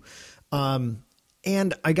 too.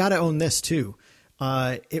 And I got to own this, too.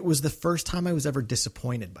 It was the first time I was ever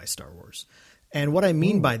disappointed by Star Wars. And what I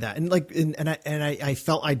mean by that, I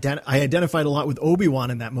felt I identified a lot with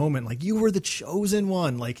Obi-Wan in that moment. Like, you were the chosen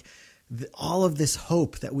one. Like, all of this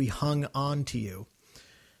hope that we hung on to you.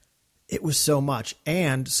 It was so much.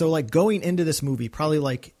 And so, like, going into this movie, probably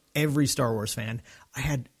like every Star Wars fan, I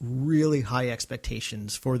had really high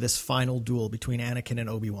expectations for this final duel between Anakin and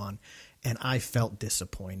Obi-Wan. And I felt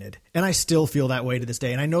disappointed. And I still feel that way to this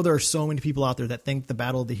day. And I know there are so many people out there that think the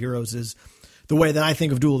Battle of the Heroes is the way that I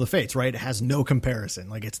think of Duel of the Fates, right? It has no comparison.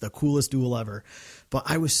 Like, it's the coolest duel ever. But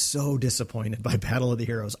I was so disappointed by Battle of the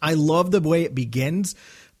Heroes. I love the way it begins,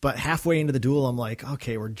 but halfway into the duel, I'm like,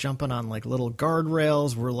 okay, we're jumping on like little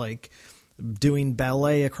guardrails. We're like doing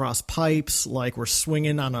ballet across pipes. Like, we're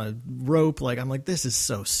swinging on a rope. Like, I'm like, this is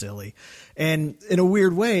so silly. And in a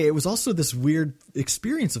weird way, it was also this weird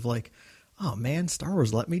experience of like, oh man, Star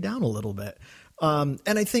Wars let me down a little bit. And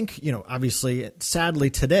I think, you know, obviously, sadly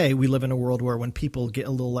today we live in a world where when people get a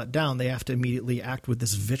little let down, they have to immediately act with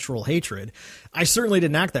this visceral hatred. I certainly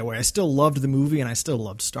didn't act that way. I still loved the movie and I still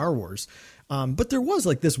loved Star Wars. But there was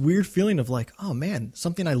like this weird feeling of like, oh man,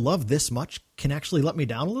 something I love this much can actually let me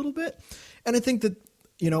down a little bit. And I think that,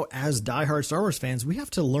 you know, as diehard Star Wars fans, we have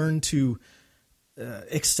to learn to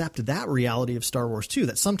accept that reality of Star Wars too,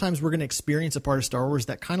 that sometimes we're going to experience a part of Star Wars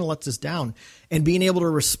that kind of lets us down, and being able to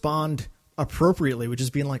respond appropriately, which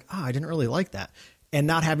is being like, I didn't really like that, and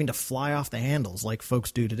not having to fly off the handles like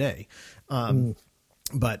folks do today.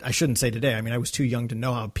 But I shouldn't say today. I mean, I was too young to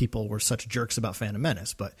know how people were such jerks about Phantom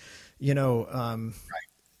Menace, but you know,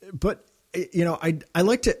 but you know, I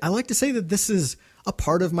like to say that this is a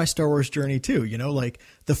part of my Star Wars journey too. You know, like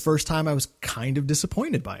the first time I was kind of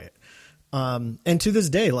disappointed by it. And to this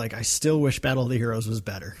day, like, I still wish Battle of the Heroes was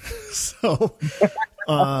better. So,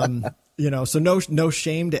 you know, so no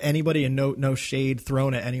shame to anybody, and no shade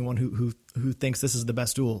thrown at anyone who thinks this is the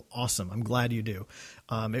best duel. Awesome. I'm glad you do.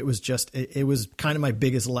 It was just, it was kind of my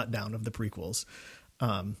biggest letdown of the prequels.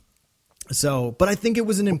 But I think it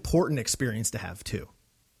was an important experience to have too.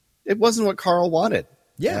 It wasn't what Carl wanted.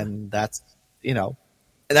 Yeah. And that's, you know,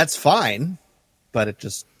 that's fine, but it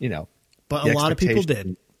just, you know, but a lot of people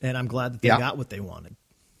did. And I'm glad that they got what they wanted.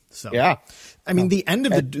 So, yeah, I mean, the end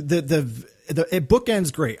of it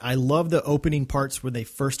bookends great. I love the opening parts where they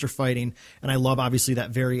first are fighting, and I love obviously that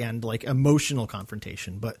very end, like emotional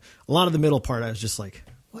confrontation. But a lot of the middle part, I was just like,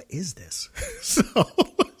 what is this? So,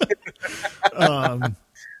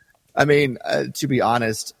 I mean, to be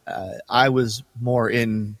honest, I was more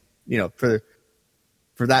in, you know, for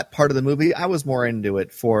that part of the movie, I was more into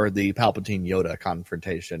it for the Palpatine Yoda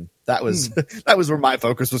confrontation. That was that was where my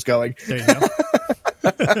focus was going. There you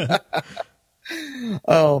go.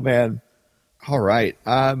 Oh man. All right.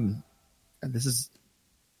 This is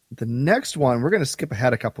the next one. We're going to skip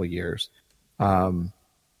ahead a couple of years.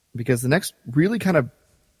 Because the next really kind of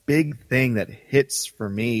big thing that hits for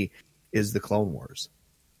me is the Clone Wars.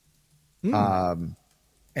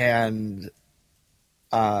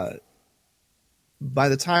 By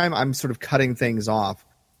the time I'm sort of cutting things off,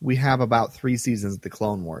 we have about 3 seasons of the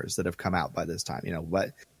Clone Wars that have come out by this time. You know,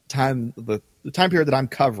 the time period that I'm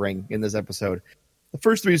covering in this episode, the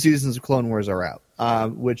first 3 seasons of Clone Wars are out,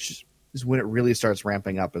 which is when it really starts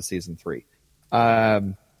ramping up as season 3.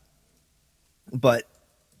 But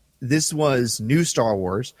this was new Star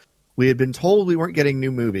Wars. We had been told we weren't getting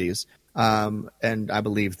new movies, and I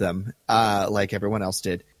believed them, like everyone else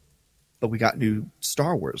did. But we got new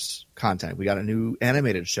Star Wars content. We got a new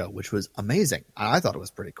animated show, which was amazing. I thought it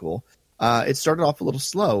was pretty cool. It started off a little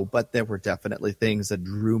slow, but there were definitely things that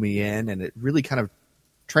drew me in, and it really kind of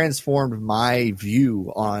transformed my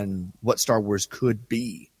view on what Star Wars could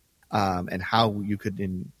be, and how you could,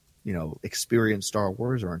 experience Star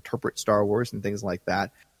Wars or interpret Star Wars and things like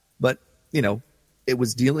that. But, you know, it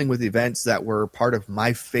was dealing with events that were part of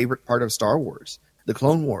my favorite part of Star Wars, the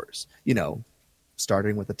Clone Wars, you know,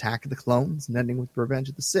 starting with Attack of the Clones and ending with Revenge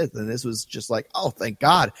of the Sith. And this was just like, oh, thank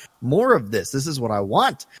God, more of this. This is what I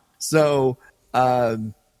want. So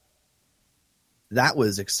that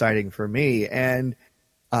was exciting for me. And,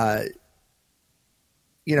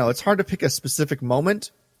 it's hard to pick a specific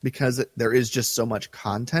moment because there is just so much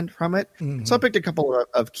content from it. Mm-hmm. So I picked a couple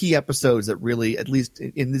of key episodes that really, at least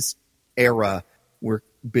in this era, were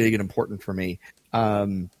big and important for me.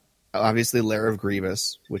 Obviously, Lair of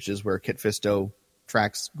Grievous, which is where Kit Fisto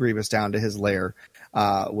tracks Grievous down to his lair,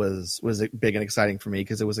 was big and exciting for me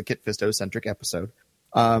because it was a Kit Fisto-centric episode.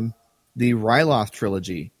 The Ryloth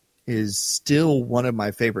trilogy is still one of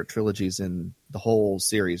my favorite trilogies in the whole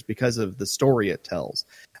series because of the story it tells.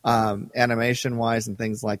 Animation wise and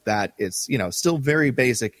things like that, it's, you know, still very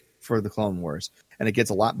basic for the Clone Wars, and it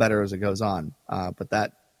gets a lot better as it goes on. But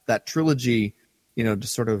that trilogy, you know, to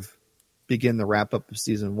sort of begin the wrap up of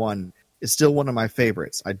season 1 is still one of my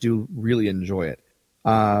favorites. I do really enjoy it.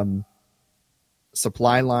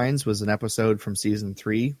 Supply Lines was an episode from season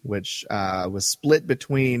 3, which was split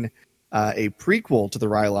between a prequel to the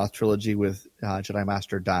Ryloth trilogy with Jedi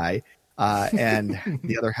Master Dai, and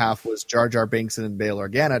the other half was Jar Jar Binks and Bail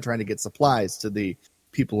Organa trying to get supplies to the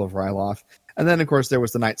people of Ryloth. And then, of course, there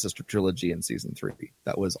was the Night Sister trilogy in season 3.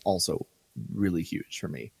 That was also really huge for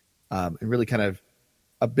me, and really kind of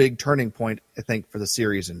a big turning point, I think, for the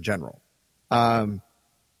series in general.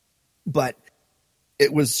 But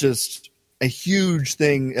it was just a huge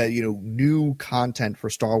thing, you know, new content for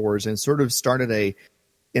Star Wars, and sort of started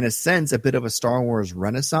in a sense, a bit of a Star Wars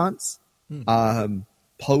renaissance,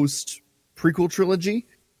 post prequel trilogy,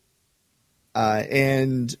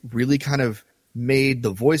 and really kind of made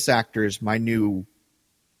the voice actors my new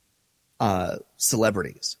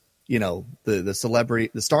celebrities. You know, the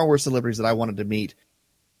Star Wars celebrities that I wanted to meet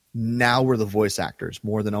now were the voice actors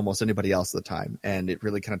more than almost anybody else at the time. And it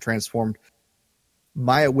really kind of transformed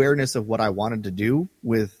my awareness of what I wanted to do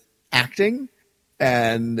with acting.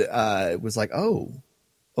 And it was like, oh,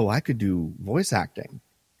 I could do voice acting.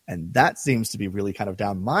 And that seems to be really kind of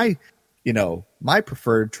down my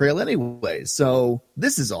preferred trail anyway. So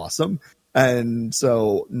this is awesome. And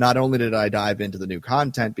so not only did I dive into the new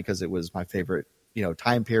content because it was my favorite, you know,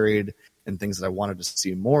 time period and things that I wanted to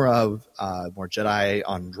see more of, more Jedi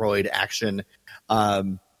on droid action.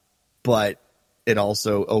 But it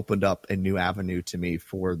also opened up a new avenue to me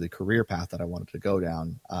for the career path that I wanted to go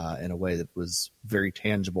down, in a way that was very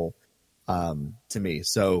tangible to me.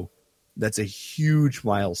 So that's a huge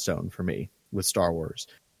milestone for me with Star Wars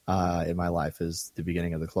in my life, is the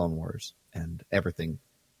beginning of the Clone Wars and everything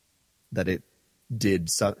that it did,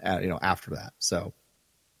 after that. So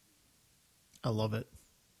I love it.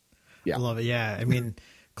 Yeah. I love it. Yeah. I mean,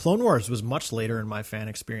 Clone Wars was much later in my fan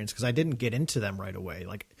experience because I didn't get into them right away.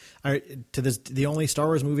 Like, the only Star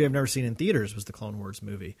Wars movie I've never seen in theaters was the Clone Wars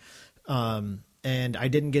movie. And I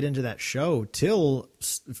didn't get into that show till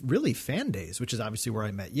really Fan Days, which is obviously where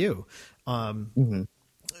I met you. And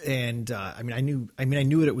I knew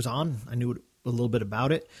it was on. I knew a little bit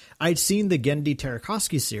about it. I'd seen the Genndy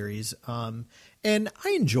Tartakovsky series, and I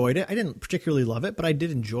enjoyed it. I didn't particularly love it, but I did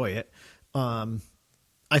enjoy it.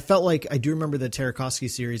 I felt like, I do remember the Tartakovsky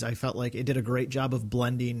series. I felt like it did a great job of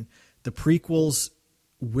blending the prequels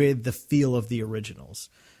with the feel of the originals,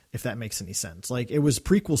 if that makes any sense. Like, it was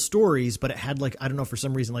prequel stories, but it had, like, I don't know, for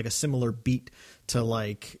some reason, like a similar beat to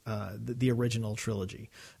like the original trilogy,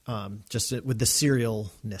 just with the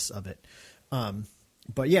serialness of it.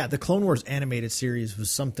 But yeah, the Clone Wars animated series was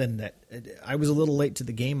something that I was a little late to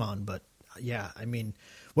the game on, but yeah, I mean,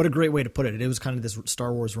 what a great way to put it. It was kind of this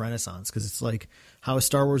Star Wars renaissance, because it's like, how is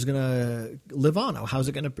Star Wars going to live on? How is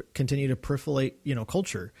it going to continue to proliferate,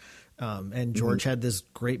 culture? And George had this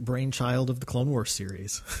great brainchild of the Clone Wars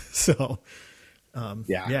series. So,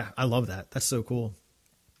 yeah, I love that. That's so cool.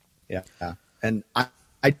 Yeah. And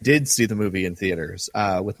I did see the movie in theaters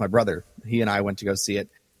with my brother. He and I went to go see it.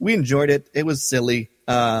 We enjoyed it. It was silly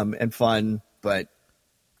and fun, but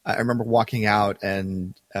I remember walking out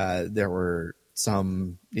and there were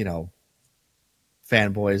some,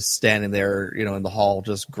 fanboys standing there, in the hall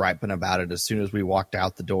just griping about it as soon as we walked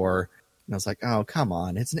out the door. And I was like, oh, come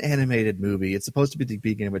on. It's an animated movie. It's supposed to be the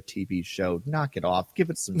beginning of a TV show. Knock it off. Give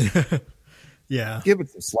it some yeah. Give it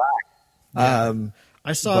some slack. Yeah.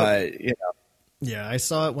 I saw it. Yeah, I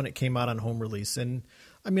saw it when it came out on home release, and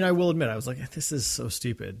I mean, I will admit, I was like, this is so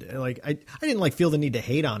stupid. Like, I didn't feel the need to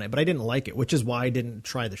hate on it, but I didn't like it, which is why I didn't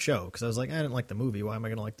try the show, because I was like, I didn't like the movie. Why am I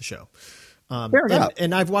going to like the show? Fair enough.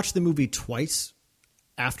 And I've watched the movie twice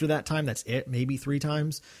after that time. That's it, maybe 3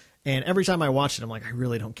 times. And every time I watch it, I'm like, I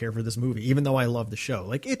really don't care for this movie, even though I love the show.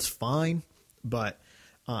 Like, it's fine, but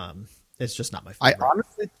it's just not my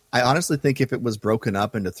favorite. I honestly think if it was broken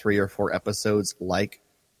up into 3 or 4 episodes like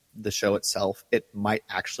the show itself, it might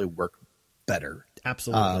actually work better.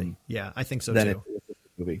 Absolutely. Yeah, I think so too.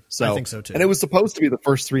 Movie. So I think so too. And it was supposed to be the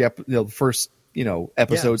first 3 episodes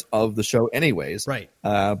of the show anyways. Right.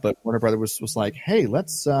 But Warner Brothers was like, hey,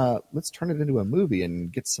 let's turn it into a movie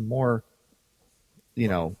and get some more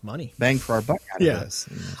money, bang for our buck out of this.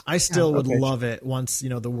 I still would love it once,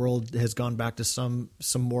 the world has gone back to some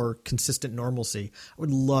more consistent normalcy. I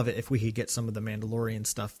would love it if we could get some of the Mandalorian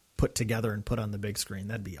stuff put together and put on the big screen.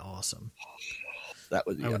 That'd be awesome. That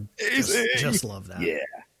would be just love that. Yeah.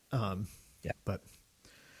 But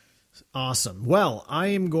awesome. Well, I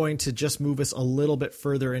am going to just move us a little bit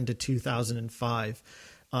further into 2005.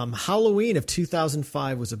 Halloween of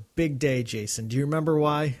 2005 was a big day, Jason. Do you remember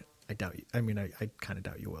why? I doubt you. I mean, I kind of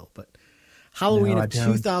doubt you will, but Halloween of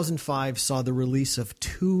 2005 saw the release of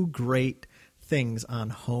two great things on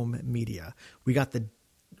home media. We got the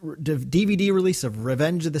DVD release of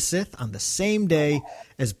Revenge of the Sith on the same day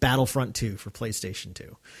as Battlefront 2 for PlayStation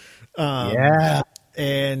 2.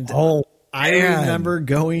 And I remember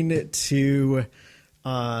going to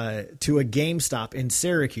a GameStop in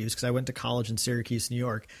Syracuse, because I went to college in Syracuse, New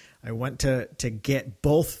York. I went to get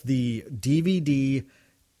both the DVD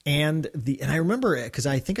and I remember it because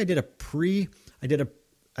I think I did a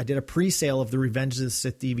pre-sale of the Revenge of the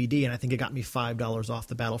Sith DVD, and I think it got me $5 off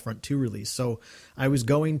the Battlefront 2 release. So I was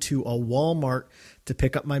going to a Walmart to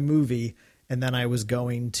pick up my movie, and then I was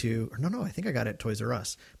going to I think I got it at Toys R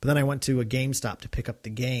Us. But then I went to a GameStop to pick up the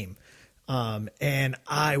game. And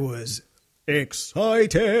I was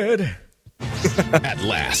excited. At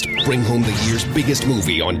last, bring home the year's biggest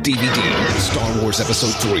movie on DVD. Star Wars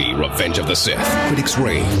Episode 3, Revenge of the Sith. Critics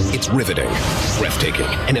rave. It's riveting, breathtaking,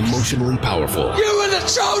 and emotionally powerful. You were the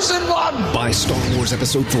chosen one! Buy Star Wars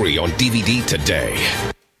Episode 3 on DVD today.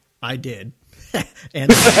 I did. And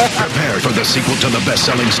prepare for the sequel to the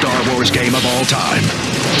best-selling Star Wars game of all time.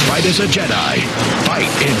 Fight as a Jedi. Fight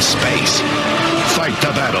in space. Fight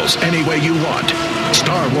the battles any way you want.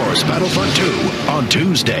 Star Wars Battlefront 2 on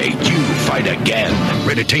Tuesday. You fight again.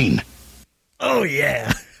 Rated teen. Oh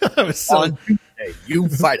yeah. On Tuesday, you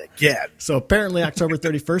fight again. So apparently October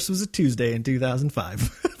 31st was a Tuesday in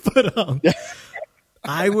 2005. But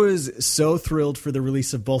I was so thrilled for the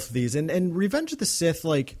release of both of these. And Revenge of the Sith,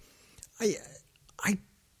 like I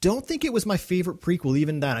don't think it was my favorite prequel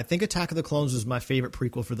even then. I think Attack of the Clones was my favorite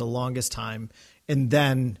prequel for the longest time. And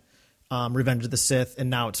then Revenge of the Sith, and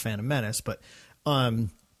now it's Phantom Menace. But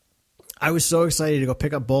I was so excited to go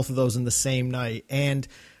pick up both of those in the same night. And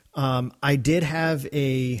I did have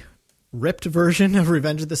a ripped version of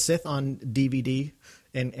Revenge of the Sith on DVD,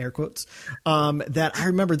 in air quotes, that I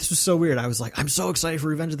remember. This was so weird. I was like, I'm so excited for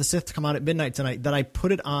Revenge of the Sith to come out at midnight tonight that I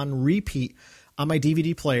put it on repeat on my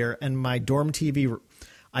DVD player and my dorm TV.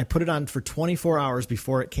 I put it on for 24 hours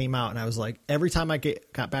before it came out. And I was like, every time I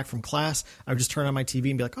got back from class, I would just turn on my TV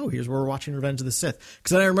and be like, oh, here's where we're watching Revenge of the Sith.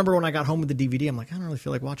 Because then I remember when I got home with the DVD, I'm like, I don't really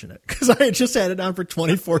feel like watching it. Because I had just had it on for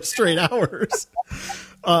 24 straight hours.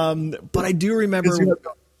 But I do remember.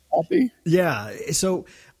 Yeah. So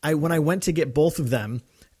when I went to get both of them,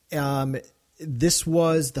 this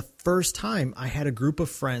was the first time I had a group of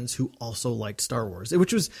friends who also liked Star Wars,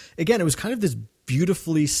 which was, again, it was kind of this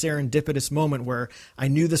beautifully serendipitous moment where I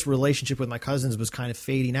knew this relationship with my cousins was kind of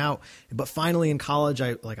fading out. But finally in college,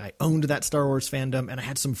 I owned that Star Wars fandom, and I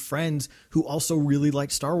had some friends who also really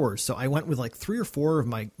liked Star Wars. So I went with like 3 or 4 of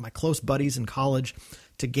my close buddies in college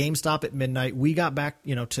to GameStop at midnight. We got back,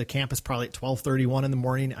 to campus probably at 12:31 in the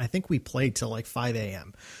morning. I think we played till like 5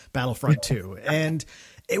 a.m. Battlefront 2. And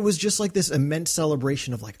it was just like this immense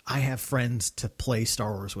celebration of like, I have friends to play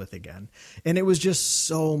Star Wars with again. And it was just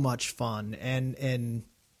so much fun. And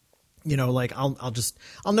like I'll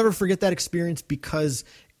never forget that experience, because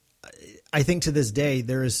I think to this day,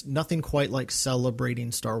 there is nothing quite like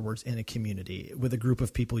celebrating Star Wars in a community with a group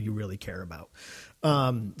of people you really care about.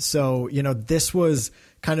 So, this was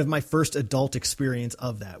kind of my first adult experience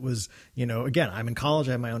of that. Was, again, I'm in college,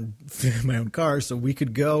 I have my own car, so we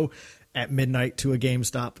could go at midnight to a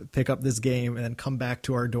GameStop, pick up this game, and then come back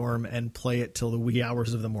to our dorm and play it till the wee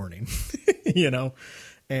hours of the morning,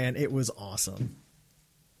 and it was awesome.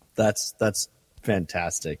 That's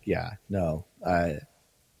fantastic. Yeah, no,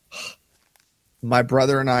 my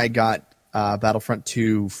brother and I got Battlefront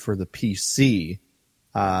 2 for the PC,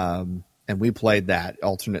 and we played that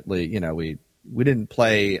alternately. We didn't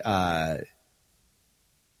play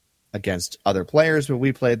against other players, but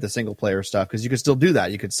we played the single player stuff because you could still do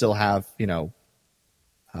that. You could still have,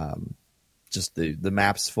 just the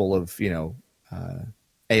maps full of,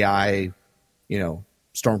 AI,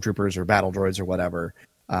 stormtroopers or battle droids or whatever.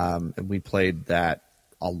 And we played that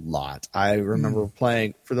a lot. I remember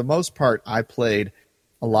playing, for the most part, I played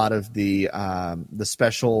a lot of the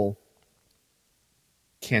special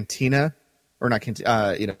cantina, or not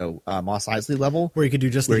cantina, Mos Eisley level, where you could do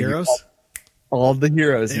just the heroes. All the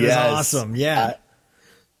heroes. It was awesome. Yeah.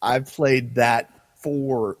 I played that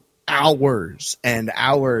for hours and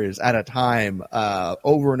hours at a time,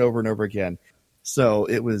 over and over and over again. So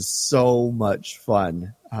it was so much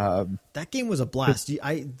fun. That game was a blast.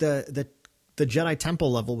 The Jedi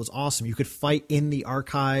Temple level was awesome. You could fight in the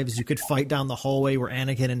archives. You could fight down the hallway where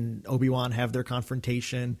Anakin and Obi-Wan have their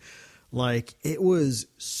confrontation. Like, it was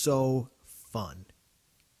so fun.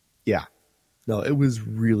 Yeah. No, it was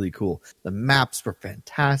really cool. The maps were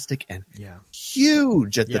fantastic and Yeah.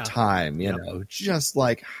 huge at the Yeah. time, you Yep. know, just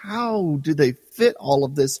like, how did they fit all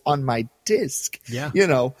of this on my disc? Yeah. You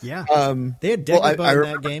know, Yeah. They had Dagobah in that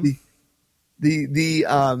remember game. The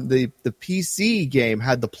PC game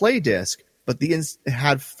had the play disc, but it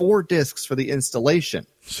had 4 discs for the installation.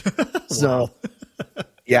 So,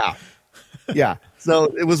 yeah.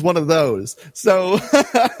 So it was one of those. So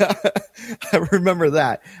I remember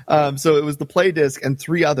that. So it was the play disc and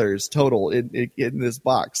 3 others total in this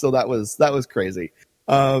box. So that was crazy.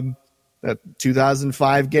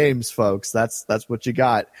 2005 games, folks. That's what you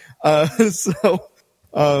got.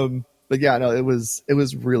 But yeah, no, it was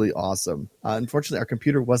really awesome. Unfortunately, our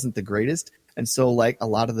computer wasn't the greatest, and so like a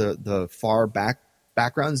lot of the far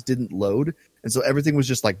backgrounds didn't load, and so everything was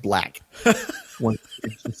just like black. You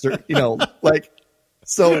know, like,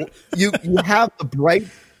 so you have the bright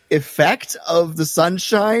effect of the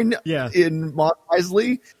sunshine in Mos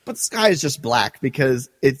Eisley, but the sky is just black because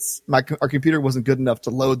our computer wasn't good enough to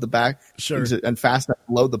load the back and fast enough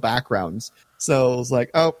to load the backgrounds. So it was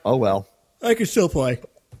like, oh well, I can still play.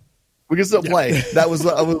 We can still play. That was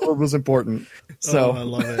what was important. So I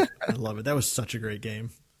love it. I love it. That was such a great game.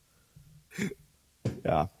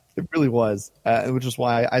 Yeah, it really was, which is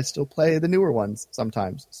why I still play the newer ones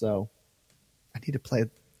sometimes. So I need to play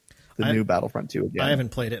the new Battlefront 2 again. I haven't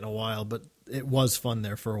played it in a while, but it was fun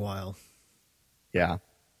there for a while. Yeah, I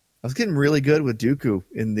was getting really good with Dooku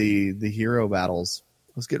in the hero battles.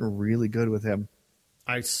 I was getting really good with him.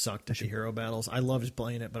 I sucked at the hero battles. I loved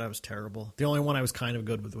playing it, but I was terrible. The only one I was kind of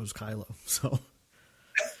good with was Kylo. So,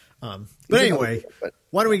 but anyway,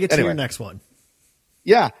 why don't we get to your next one?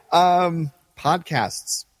 Yeah,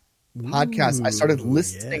 podcasts. Podcasts. I started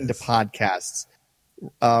listening to podcasts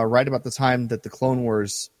right about the time that the Clone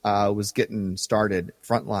Wars was getting started.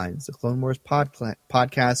 Frontlines, the Clone Wars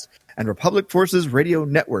podcast, and Republic Forces Radio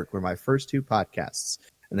Network were my first 2 podcasts,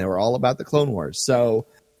 and they were all about the Clone Wars. So,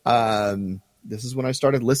 this is when I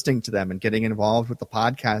started listening to them and getting involved with the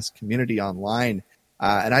podcast community online.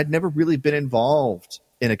 And I'd never really been involved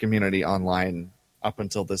in a community online up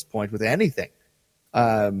until this point with anything.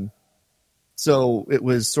 So it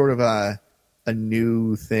was sort of a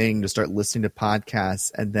new thing to start listening to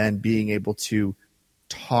podcasts and then being able to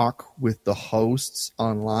talk with the hosts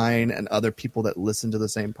online and other people that listen to the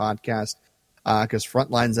same podcast. Because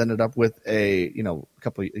Frontlines ended up with a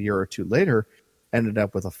year or 2 later, ended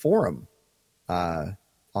up with a forum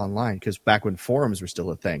online, because back when forums were still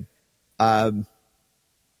a thing. And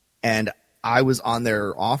I was on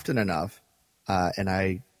there often enough, and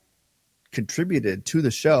I contributed to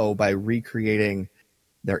the show by recreating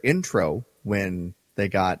their intro when they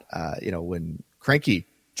got, when Cranky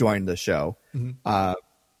joined the show. Mm-hmm.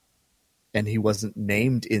 And he wasn't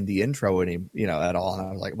named in the intro at all. And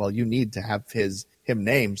I was like, well, you need to have him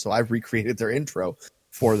named. So I've recreated their intro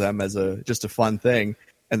for them as just a fun thing.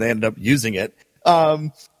 And they ended up using it.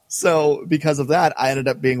 So because of that, I ended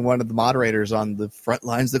up being one of the moderators on the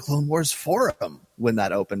Frontlines, the Clone Wars forum when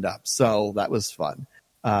that opened up. So that was fun.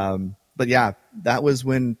 But yeah, that was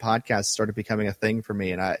when podcasts started becoming a thing for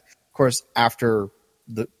me. And of course, after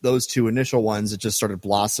those 2 initial ones, it just started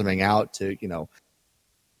blossoming out to,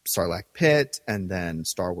 Sarlacc Pit and then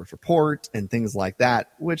Star Wars Report and things like that,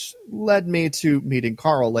 which led me to meeting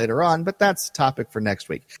Carl later on, but that's a topic for next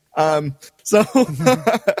week. But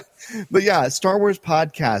yeah, Star Wars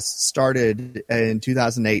podcast started in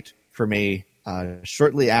 2008 for me,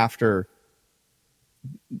 shortly after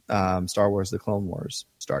Star Wars: The Clone Wars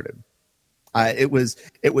started. It was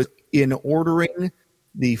in ordering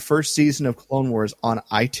the first season of Clone Wars on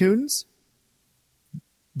iTunes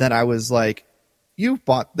that I was like, you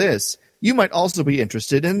bought this, you might also be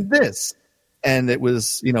interested in this. And it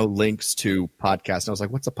was, links to podcasts. And I was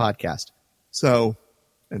like, what's a podcast? So,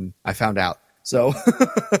 and I found out. So,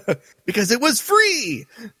 because it was free.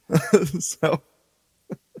 So,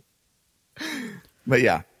 but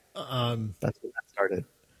yeah, that's when that started.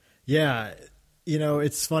 Yeah.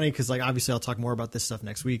 It's funny because obviously I'll talk more about this stuff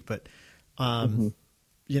next week, but,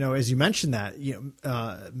 as you mentioned that,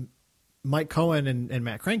 Mike Cohen and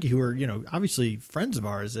Matt Cranky, who are, obviously friends of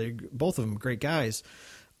ours, both of them great guys.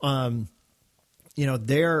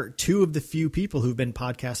 They're 2 of the few people who've been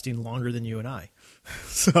podcasting longer than you and I.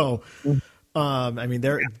 So,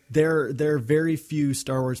 they're very few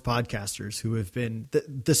Star Wars podcasters who have been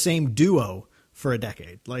the same duo for a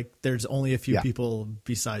decade. Like, there's only a few people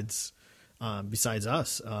besides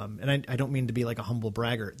us. And I don't mean to be like a humble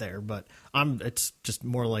braggart there, but it's just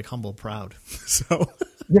more like humble proud. So,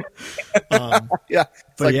 yeah. It's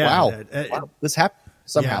but like, wow, this happened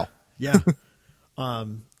somehow. Yeah.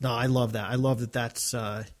 No, I love that. I love that. That's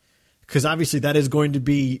because obviously that is going to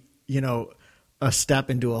be, a step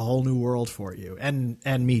into a whole new world for you, and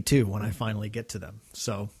me too when I finally get to them.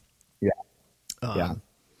 So, yeah.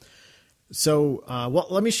 So, well,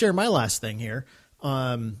 let me share my last thing here,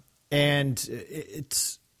 and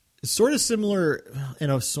it's sort of similar in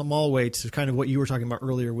a small way to kind of what you were talking about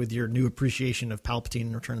earlier with your new appreciation of Palpatine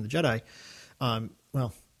and Return of the Jedi.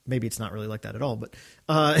 Well, maybe it's not really like that at all, but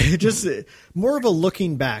just more of a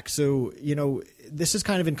looking back. So, this is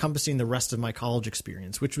kind of encompassing the rest of my college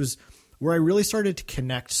experience, which was where I really started to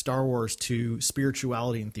connect Star Wars to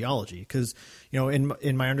spirituality and theology. Because,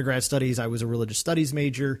 in my undergrad studies, I was a religious studies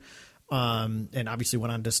major, and obviously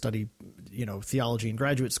went on to study, theology in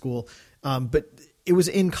graduate school. But it was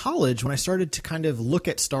in college when I started to kind of look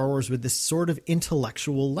at Star Wars with this sort of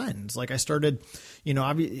intellectual lens. Like I started,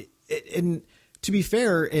 and to be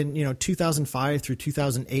fair, in 2005 through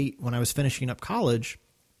 2008, when I was finishing up college,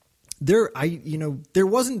 there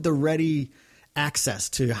wasn't the ready access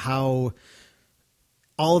to how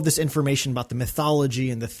all of this information about the mythology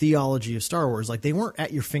and the theology of Star Wars, like they weren't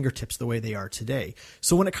at your fingertips the way they are today.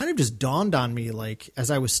 So when it kind of just dawned on me, like as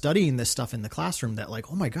I was studying this stuff in the classroom, that like,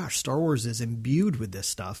 oh my gosh, Star Wars is imbued with this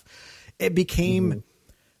stuff. It became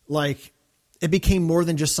it became more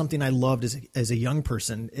than just something I loved as a young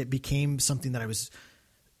person. It became something that I was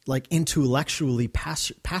like intellectually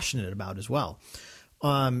passionate about as well.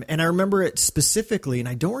 And I remember it specifically, and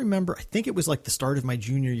I don't remember, I think it was like the start of my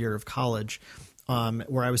junior year of college,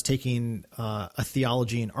 where I was taking a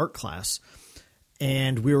theology and art class,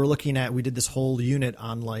 and we did this whole unit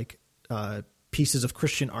on like pieces of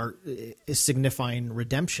Christian art signifying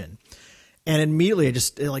redemption. And immediately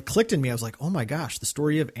it clicked in me. I was like, oh my gosh, the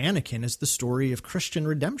story of Anakin is the story of Christian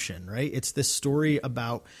redemption, right? It's this story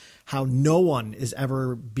about how no one is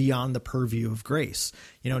ever beyond the purview of grace.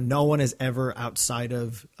 No one is ever outside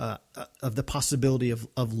of the possibility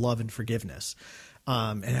of love and forgiveness.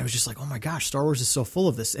 And I was just like, oh my gosh, Star Wars is so full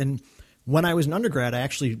of this. And when I was an undergrad,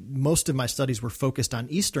 most of my studies were focused on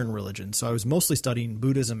Eastern religion. So I was mostly studying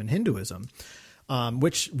Buddhism and Hinduism,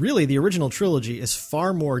 which really the original trilogy is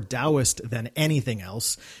far more Taoist than anything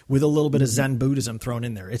else, with a little bit of Zen Buddhism thrown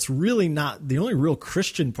in there. It's really not the only real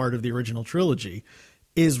Christian part of the original trilogy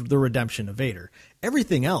is the redemption of Vader.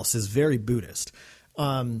 Everything else is very Buddhist.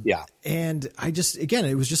 And I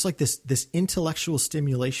it was just like this intellectual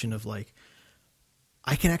stimulation of like,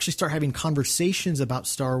 I can actually start having conversations about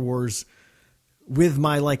Star Wars with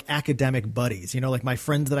my like academic buddies, like my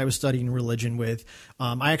friends that I was studying religion with.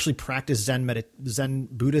 I actually practiced Zen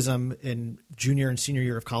Buddhism in junior and senior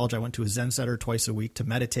year of college. I went to a Zen center twice a week to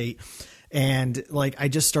meditate. And like, I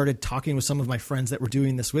just started talking with some of my friends that were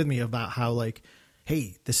doing this with me about how like,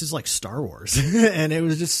 hey, this is like Star Wars. And it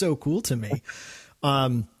was just so cool to me.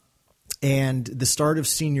 And the start of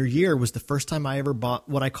senior year was the first time I ever bought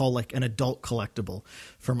what I call like an adult collectible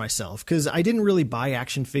for myself. Cause I didn't really buy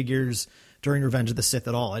action figures during Revenge of the Sith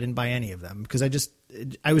at all. I didn't buy any of them because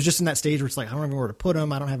I was just in that stage where it's like, I don't know where to put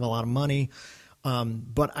them. I don't have a lot of money.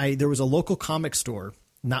 But there was a local comic store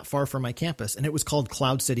not far from my campus, and it was called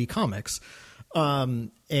Cloud City Comics.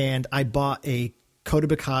 And I bought a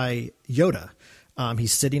Kotobukai Yoda.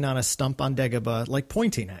 He's sitting on a stump on Dagobah, like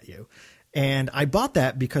pointing at you. And I bought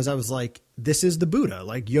that because I was like, this is the Buddha.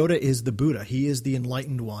 Like Yoda is the Buddha. He is the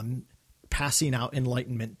enlightened one, passing out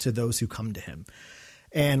enlightenment to those who come to him.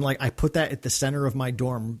 And like, I put that at the center of my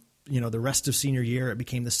dorm, the rest of senior year. It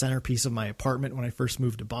became the centerpiece of my apartment when I first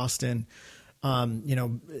moved to Boston.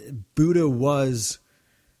 Buddha was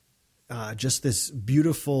just this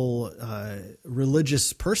beautiful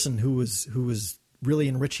religious person who was really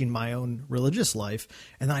enriching my own religious life.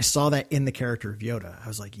 And then I saw that in the character of Yoda. I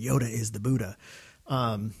was like, Yoda is the Buddha.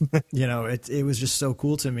 It was just so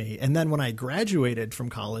cool to me. And then when I graduated from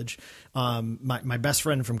college, my best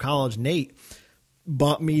friend from college, Nate,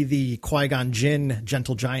 bought me the Qui-Gon Jinn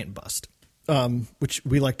Gentle Giant bust, which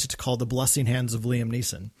we like to call the blessing hands of Liam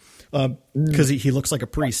Neeson, because he looks like a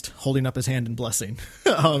priest holding up his hand in blessing.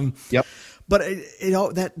 Yep. But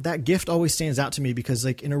that gift always stands out to me because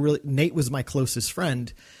like Nate was my closest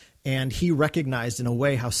friend, and he recognized in a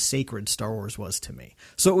way how sacred Star Wars was to me.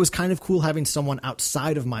 So it was kind of cool having someone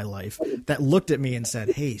outside of my life that looked at me and said,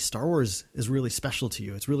 hey, Star Wars is really special to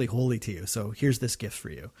you. It's really holy to you. So here's this gift for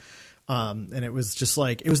you. And it was just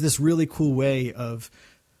like, it was this really cool way of,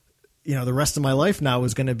 the rest of my life now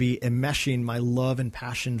was going to be enmeshing my love and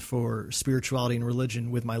passion for spirituality and religion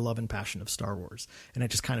with my love and passion of Star Wars. And it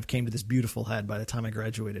just kind of came to this beautiful head by the time I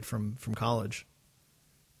graduated from college.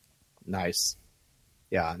 Nice.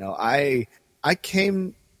 Yeah, no, I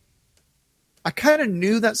came I kind of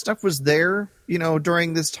knew that stuff was there,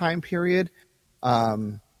 during this time period,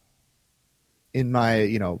 in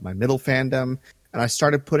my, my middle fandom. And I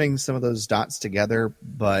started putting some of those dots together,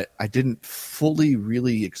 but I didn't fully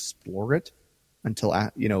really explore it until,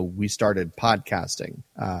 we started podcasting.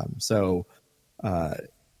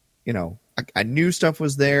 I knew stuff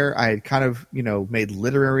was there. I had kind of, made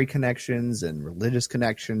literary connections and religious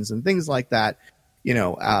connections and things like that,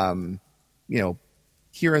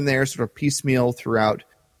 here and there, sort of piecemeal throughout,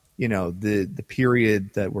 the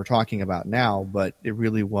period that we're talking about now. But it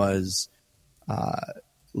really was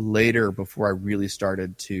later before I really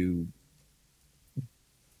started to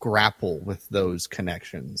grapple with those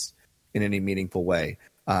connections in any meaningful way.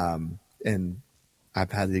 And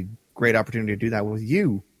I've had the great opportunity to do that with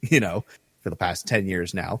you, for the past 10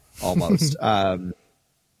 years now, almost.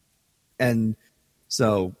 And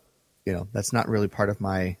so, that's not really part of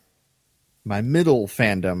my middle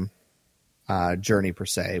fandom journey per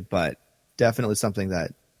se, but definitely something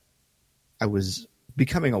that I was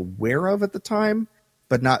becoming aware of at the time,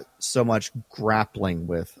 but not so much grappling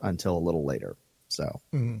with until a little later. So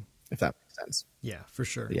if that makes sense. Yeah, for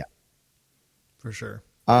sure. Yeah, for sure.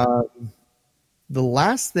 The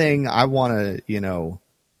last thing I want to,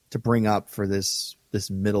 to bring up for this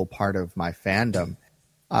middle part of my fandom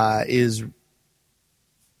is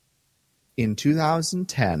in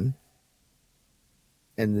 2010,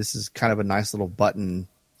 and this is kind of a nice little button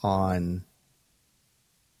on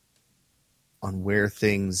where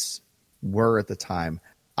things were at the time.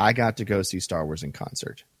 I got to go see Star Wars in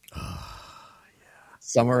concert.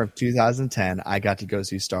 Summer of 2010, I got to go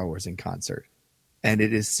see Star Wars in concert. And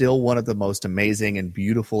it is still one of the most amazing and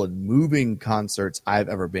beautiful and moving concerts I've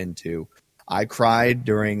ever been to. I cried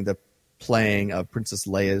during the playing of Princess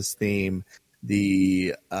Leia's theme.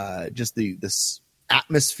 The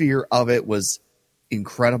atmosphere of it was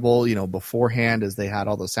incredible. Beforehand, as they had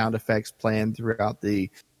all the sound effects playing throughout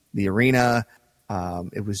the arena,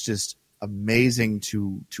 it was just amazing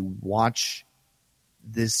to watch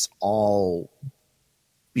this all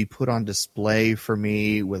be put on display for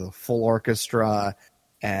me with a full orchestra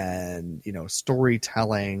and,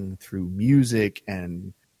 storytelling through music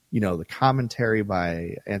and, the commentary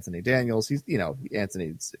by Anthony Daniels. He's,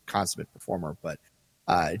 Anthony's a consummate performer, but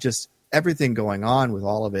just everything going on with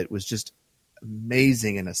all of it was just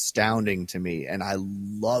amazing and astounding to me. And I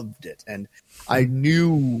loved it. And I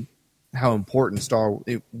knew how important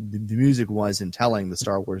the music was in telling the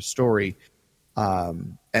Star Wars story.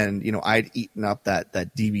 And, I'd eaten up that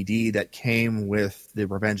DVD that came with the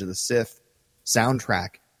Revenge of the Sith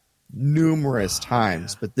soundtrack numerous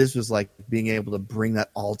times, but this was like being able to bring that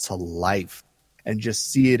all to life and just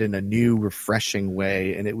see it in a new, refreshing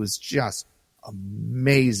way. And it was just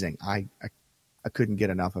amazing. I couldn't get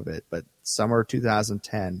enough of it, but summer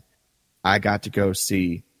 2010, I got to go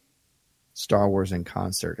see Star Wars in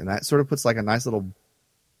concert. And that sort of puts like a nice little,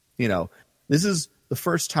 this is the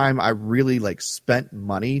first time I really spent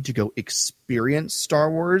money to go experience Star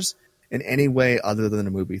Wars in any way other than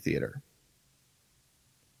a movie theater.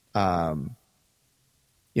 Or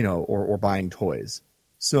buying toys.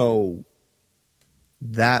 So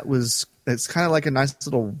it's kind of like a nice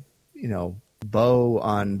little, bow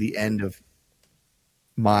on the end of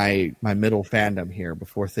my middle fandom here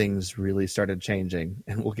before things really started changing.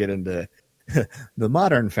 And we'll get into the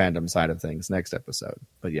modern fandom side of things next episode.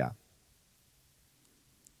 But yeah.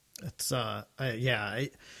 It's I'll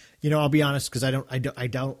be honest, because I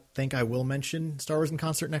don't think I will mention Star Wars in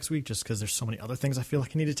concert next week, just because there's so many other things I feel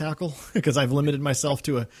like I need to tackle, because I've limited myself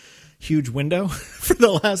to a huge window for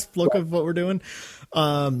the last look of what we're doing.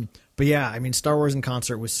 But yeah, Star Wars in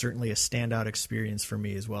concert was certainly a standout experience for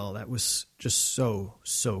me as well. That was just so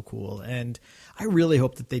cool, and I really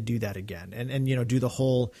hope that they do that again, and do the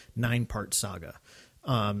whole 9-part saga.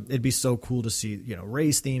 It'd be so cool to see,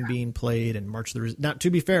 Rey's theme being played and March of the Now,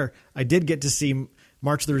 to be fair, I did get to see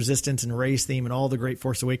March of the Resistance and Rey's theme and all the great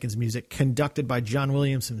Force Awakens music conducted by John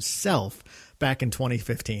Williams himself back in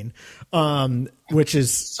 2015, which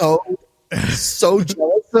is so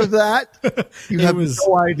jealous of that. You have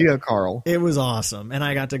no idea, Carl. It was awesome. And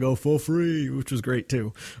I got to go full free, which was great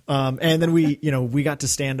too. And then we got to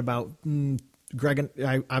stand about Greg and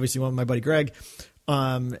I obviously went with my buddy Greg.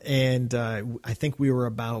 I think we were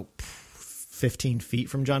about 15 feet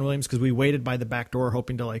from John Williams, because we waited by the back door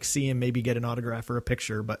hoping to see him, maybe get an autograph or a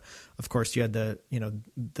picture. But of course you had the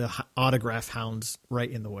autograph hounds right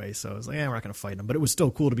in the way. So I was like, we're not going to fight him, but it was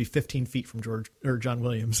still cool to be 15 feet from John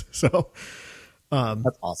Williams. So,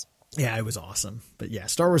 that's awesome. Yeah, it was awesome. But yeah,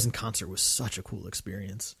 Star Wars in concert was such a cool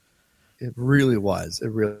experience. It really was.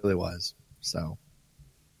 It really was. So,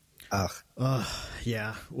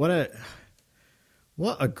 yeah,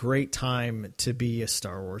 What a great time to be a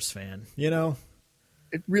Star Wars fan, you know?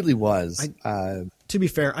 It really was. To be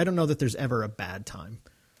fair, I don't know that there's ever a bad time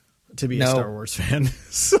to be a Star Wars fan.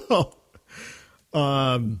 So,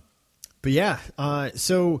 but yeah,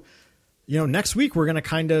 so, you know, next week we're going to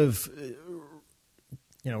kind of,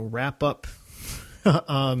 you know, wrap up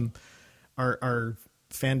our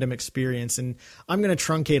fandom experience, and I'm going to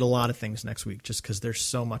truncate a lot of things next week just because there's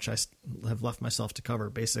so much I have left myself to cover,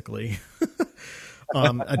 basically.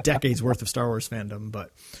 A decade's worth of Star Wars fandom,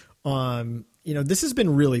 but you know, this has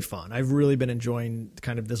been really fun. I've really been enjoying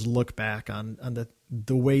kind of this look back on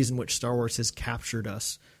the ways in which Star Wars has captured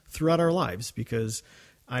us throughout our lives, because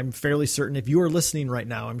I'm fairly certain if you are listening right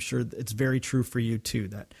now, I'm sure it's very true for you too,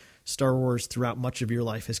 that Star Wars throughout much of your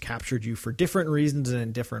life has captured you for different reasons and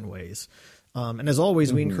in different ways. And as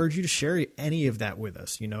always, we encourage you to share any of that with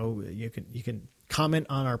us. You know, you can comment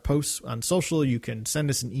on our posts on social. You can send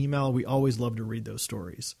us an email. We always love to read those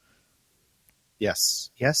stories. Yes,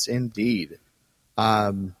 indeed.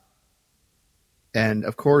 And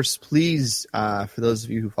of course, please, for those of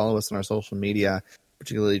you who follow us on our social media,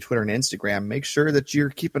 particularly Twitter and Instagram, make sure that you're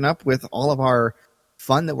keeping up with all of our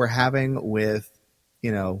fun that we're having with,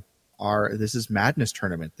 you know, our This Is Madness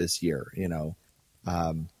tournament this year. You know,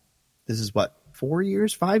 this is what,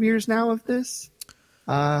 5 years now of this?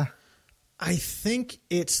 I think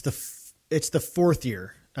it's the fourth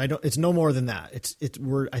year. It's no more than that.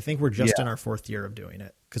 I think we're just in our fourth year of doing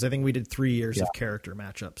it, because I think we did 3 years of character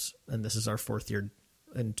matchups, and this is our fourth year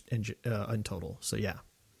in total. So yeah.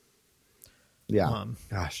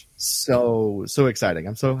 Gosh, so exciting!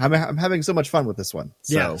 I'm having so much fun with this one.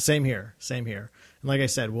 So. Yeah, same here. And like I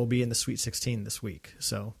said, we'll be in the Sweet 16 this week.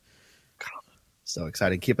 So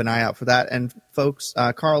exciting! Keep an eye out for that. And folks,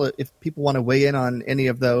 Carl, if people want to weigh in on any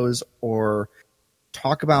of those or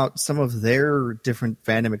talk about some of their different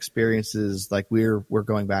fandom experiences, like we're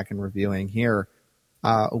going back and reviewing here,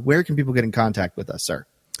 where can people get in contact with us, sir?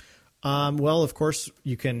 Well, of course,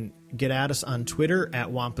 you can get at us on Twitter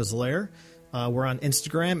at Wampa's Lair. We're on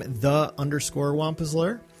Instagram, _Wampa's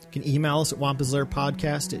Lair. You can email us at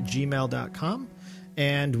wampaslairpodcast@gmail.com.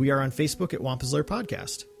 And we are on Facebook at Wampa's Lair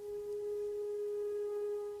Podcast.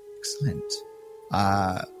 Excellent.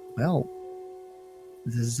 Well,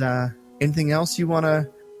 is anything else you want to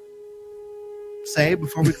say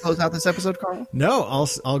before we close out this episode, Carl? No,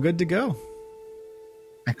 all good to go.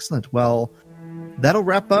 Excellent. Well, that'll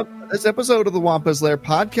wrap up this episode of the Wampa's Lair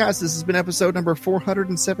Podcast. This has been episode number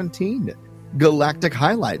 417, Galactic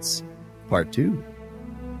Highlights, Part 2.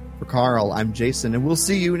 For Carl, I'm Jason, and we'll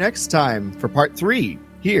see you next time for Part 3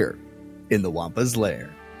 here in the Wampa's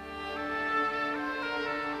Lair.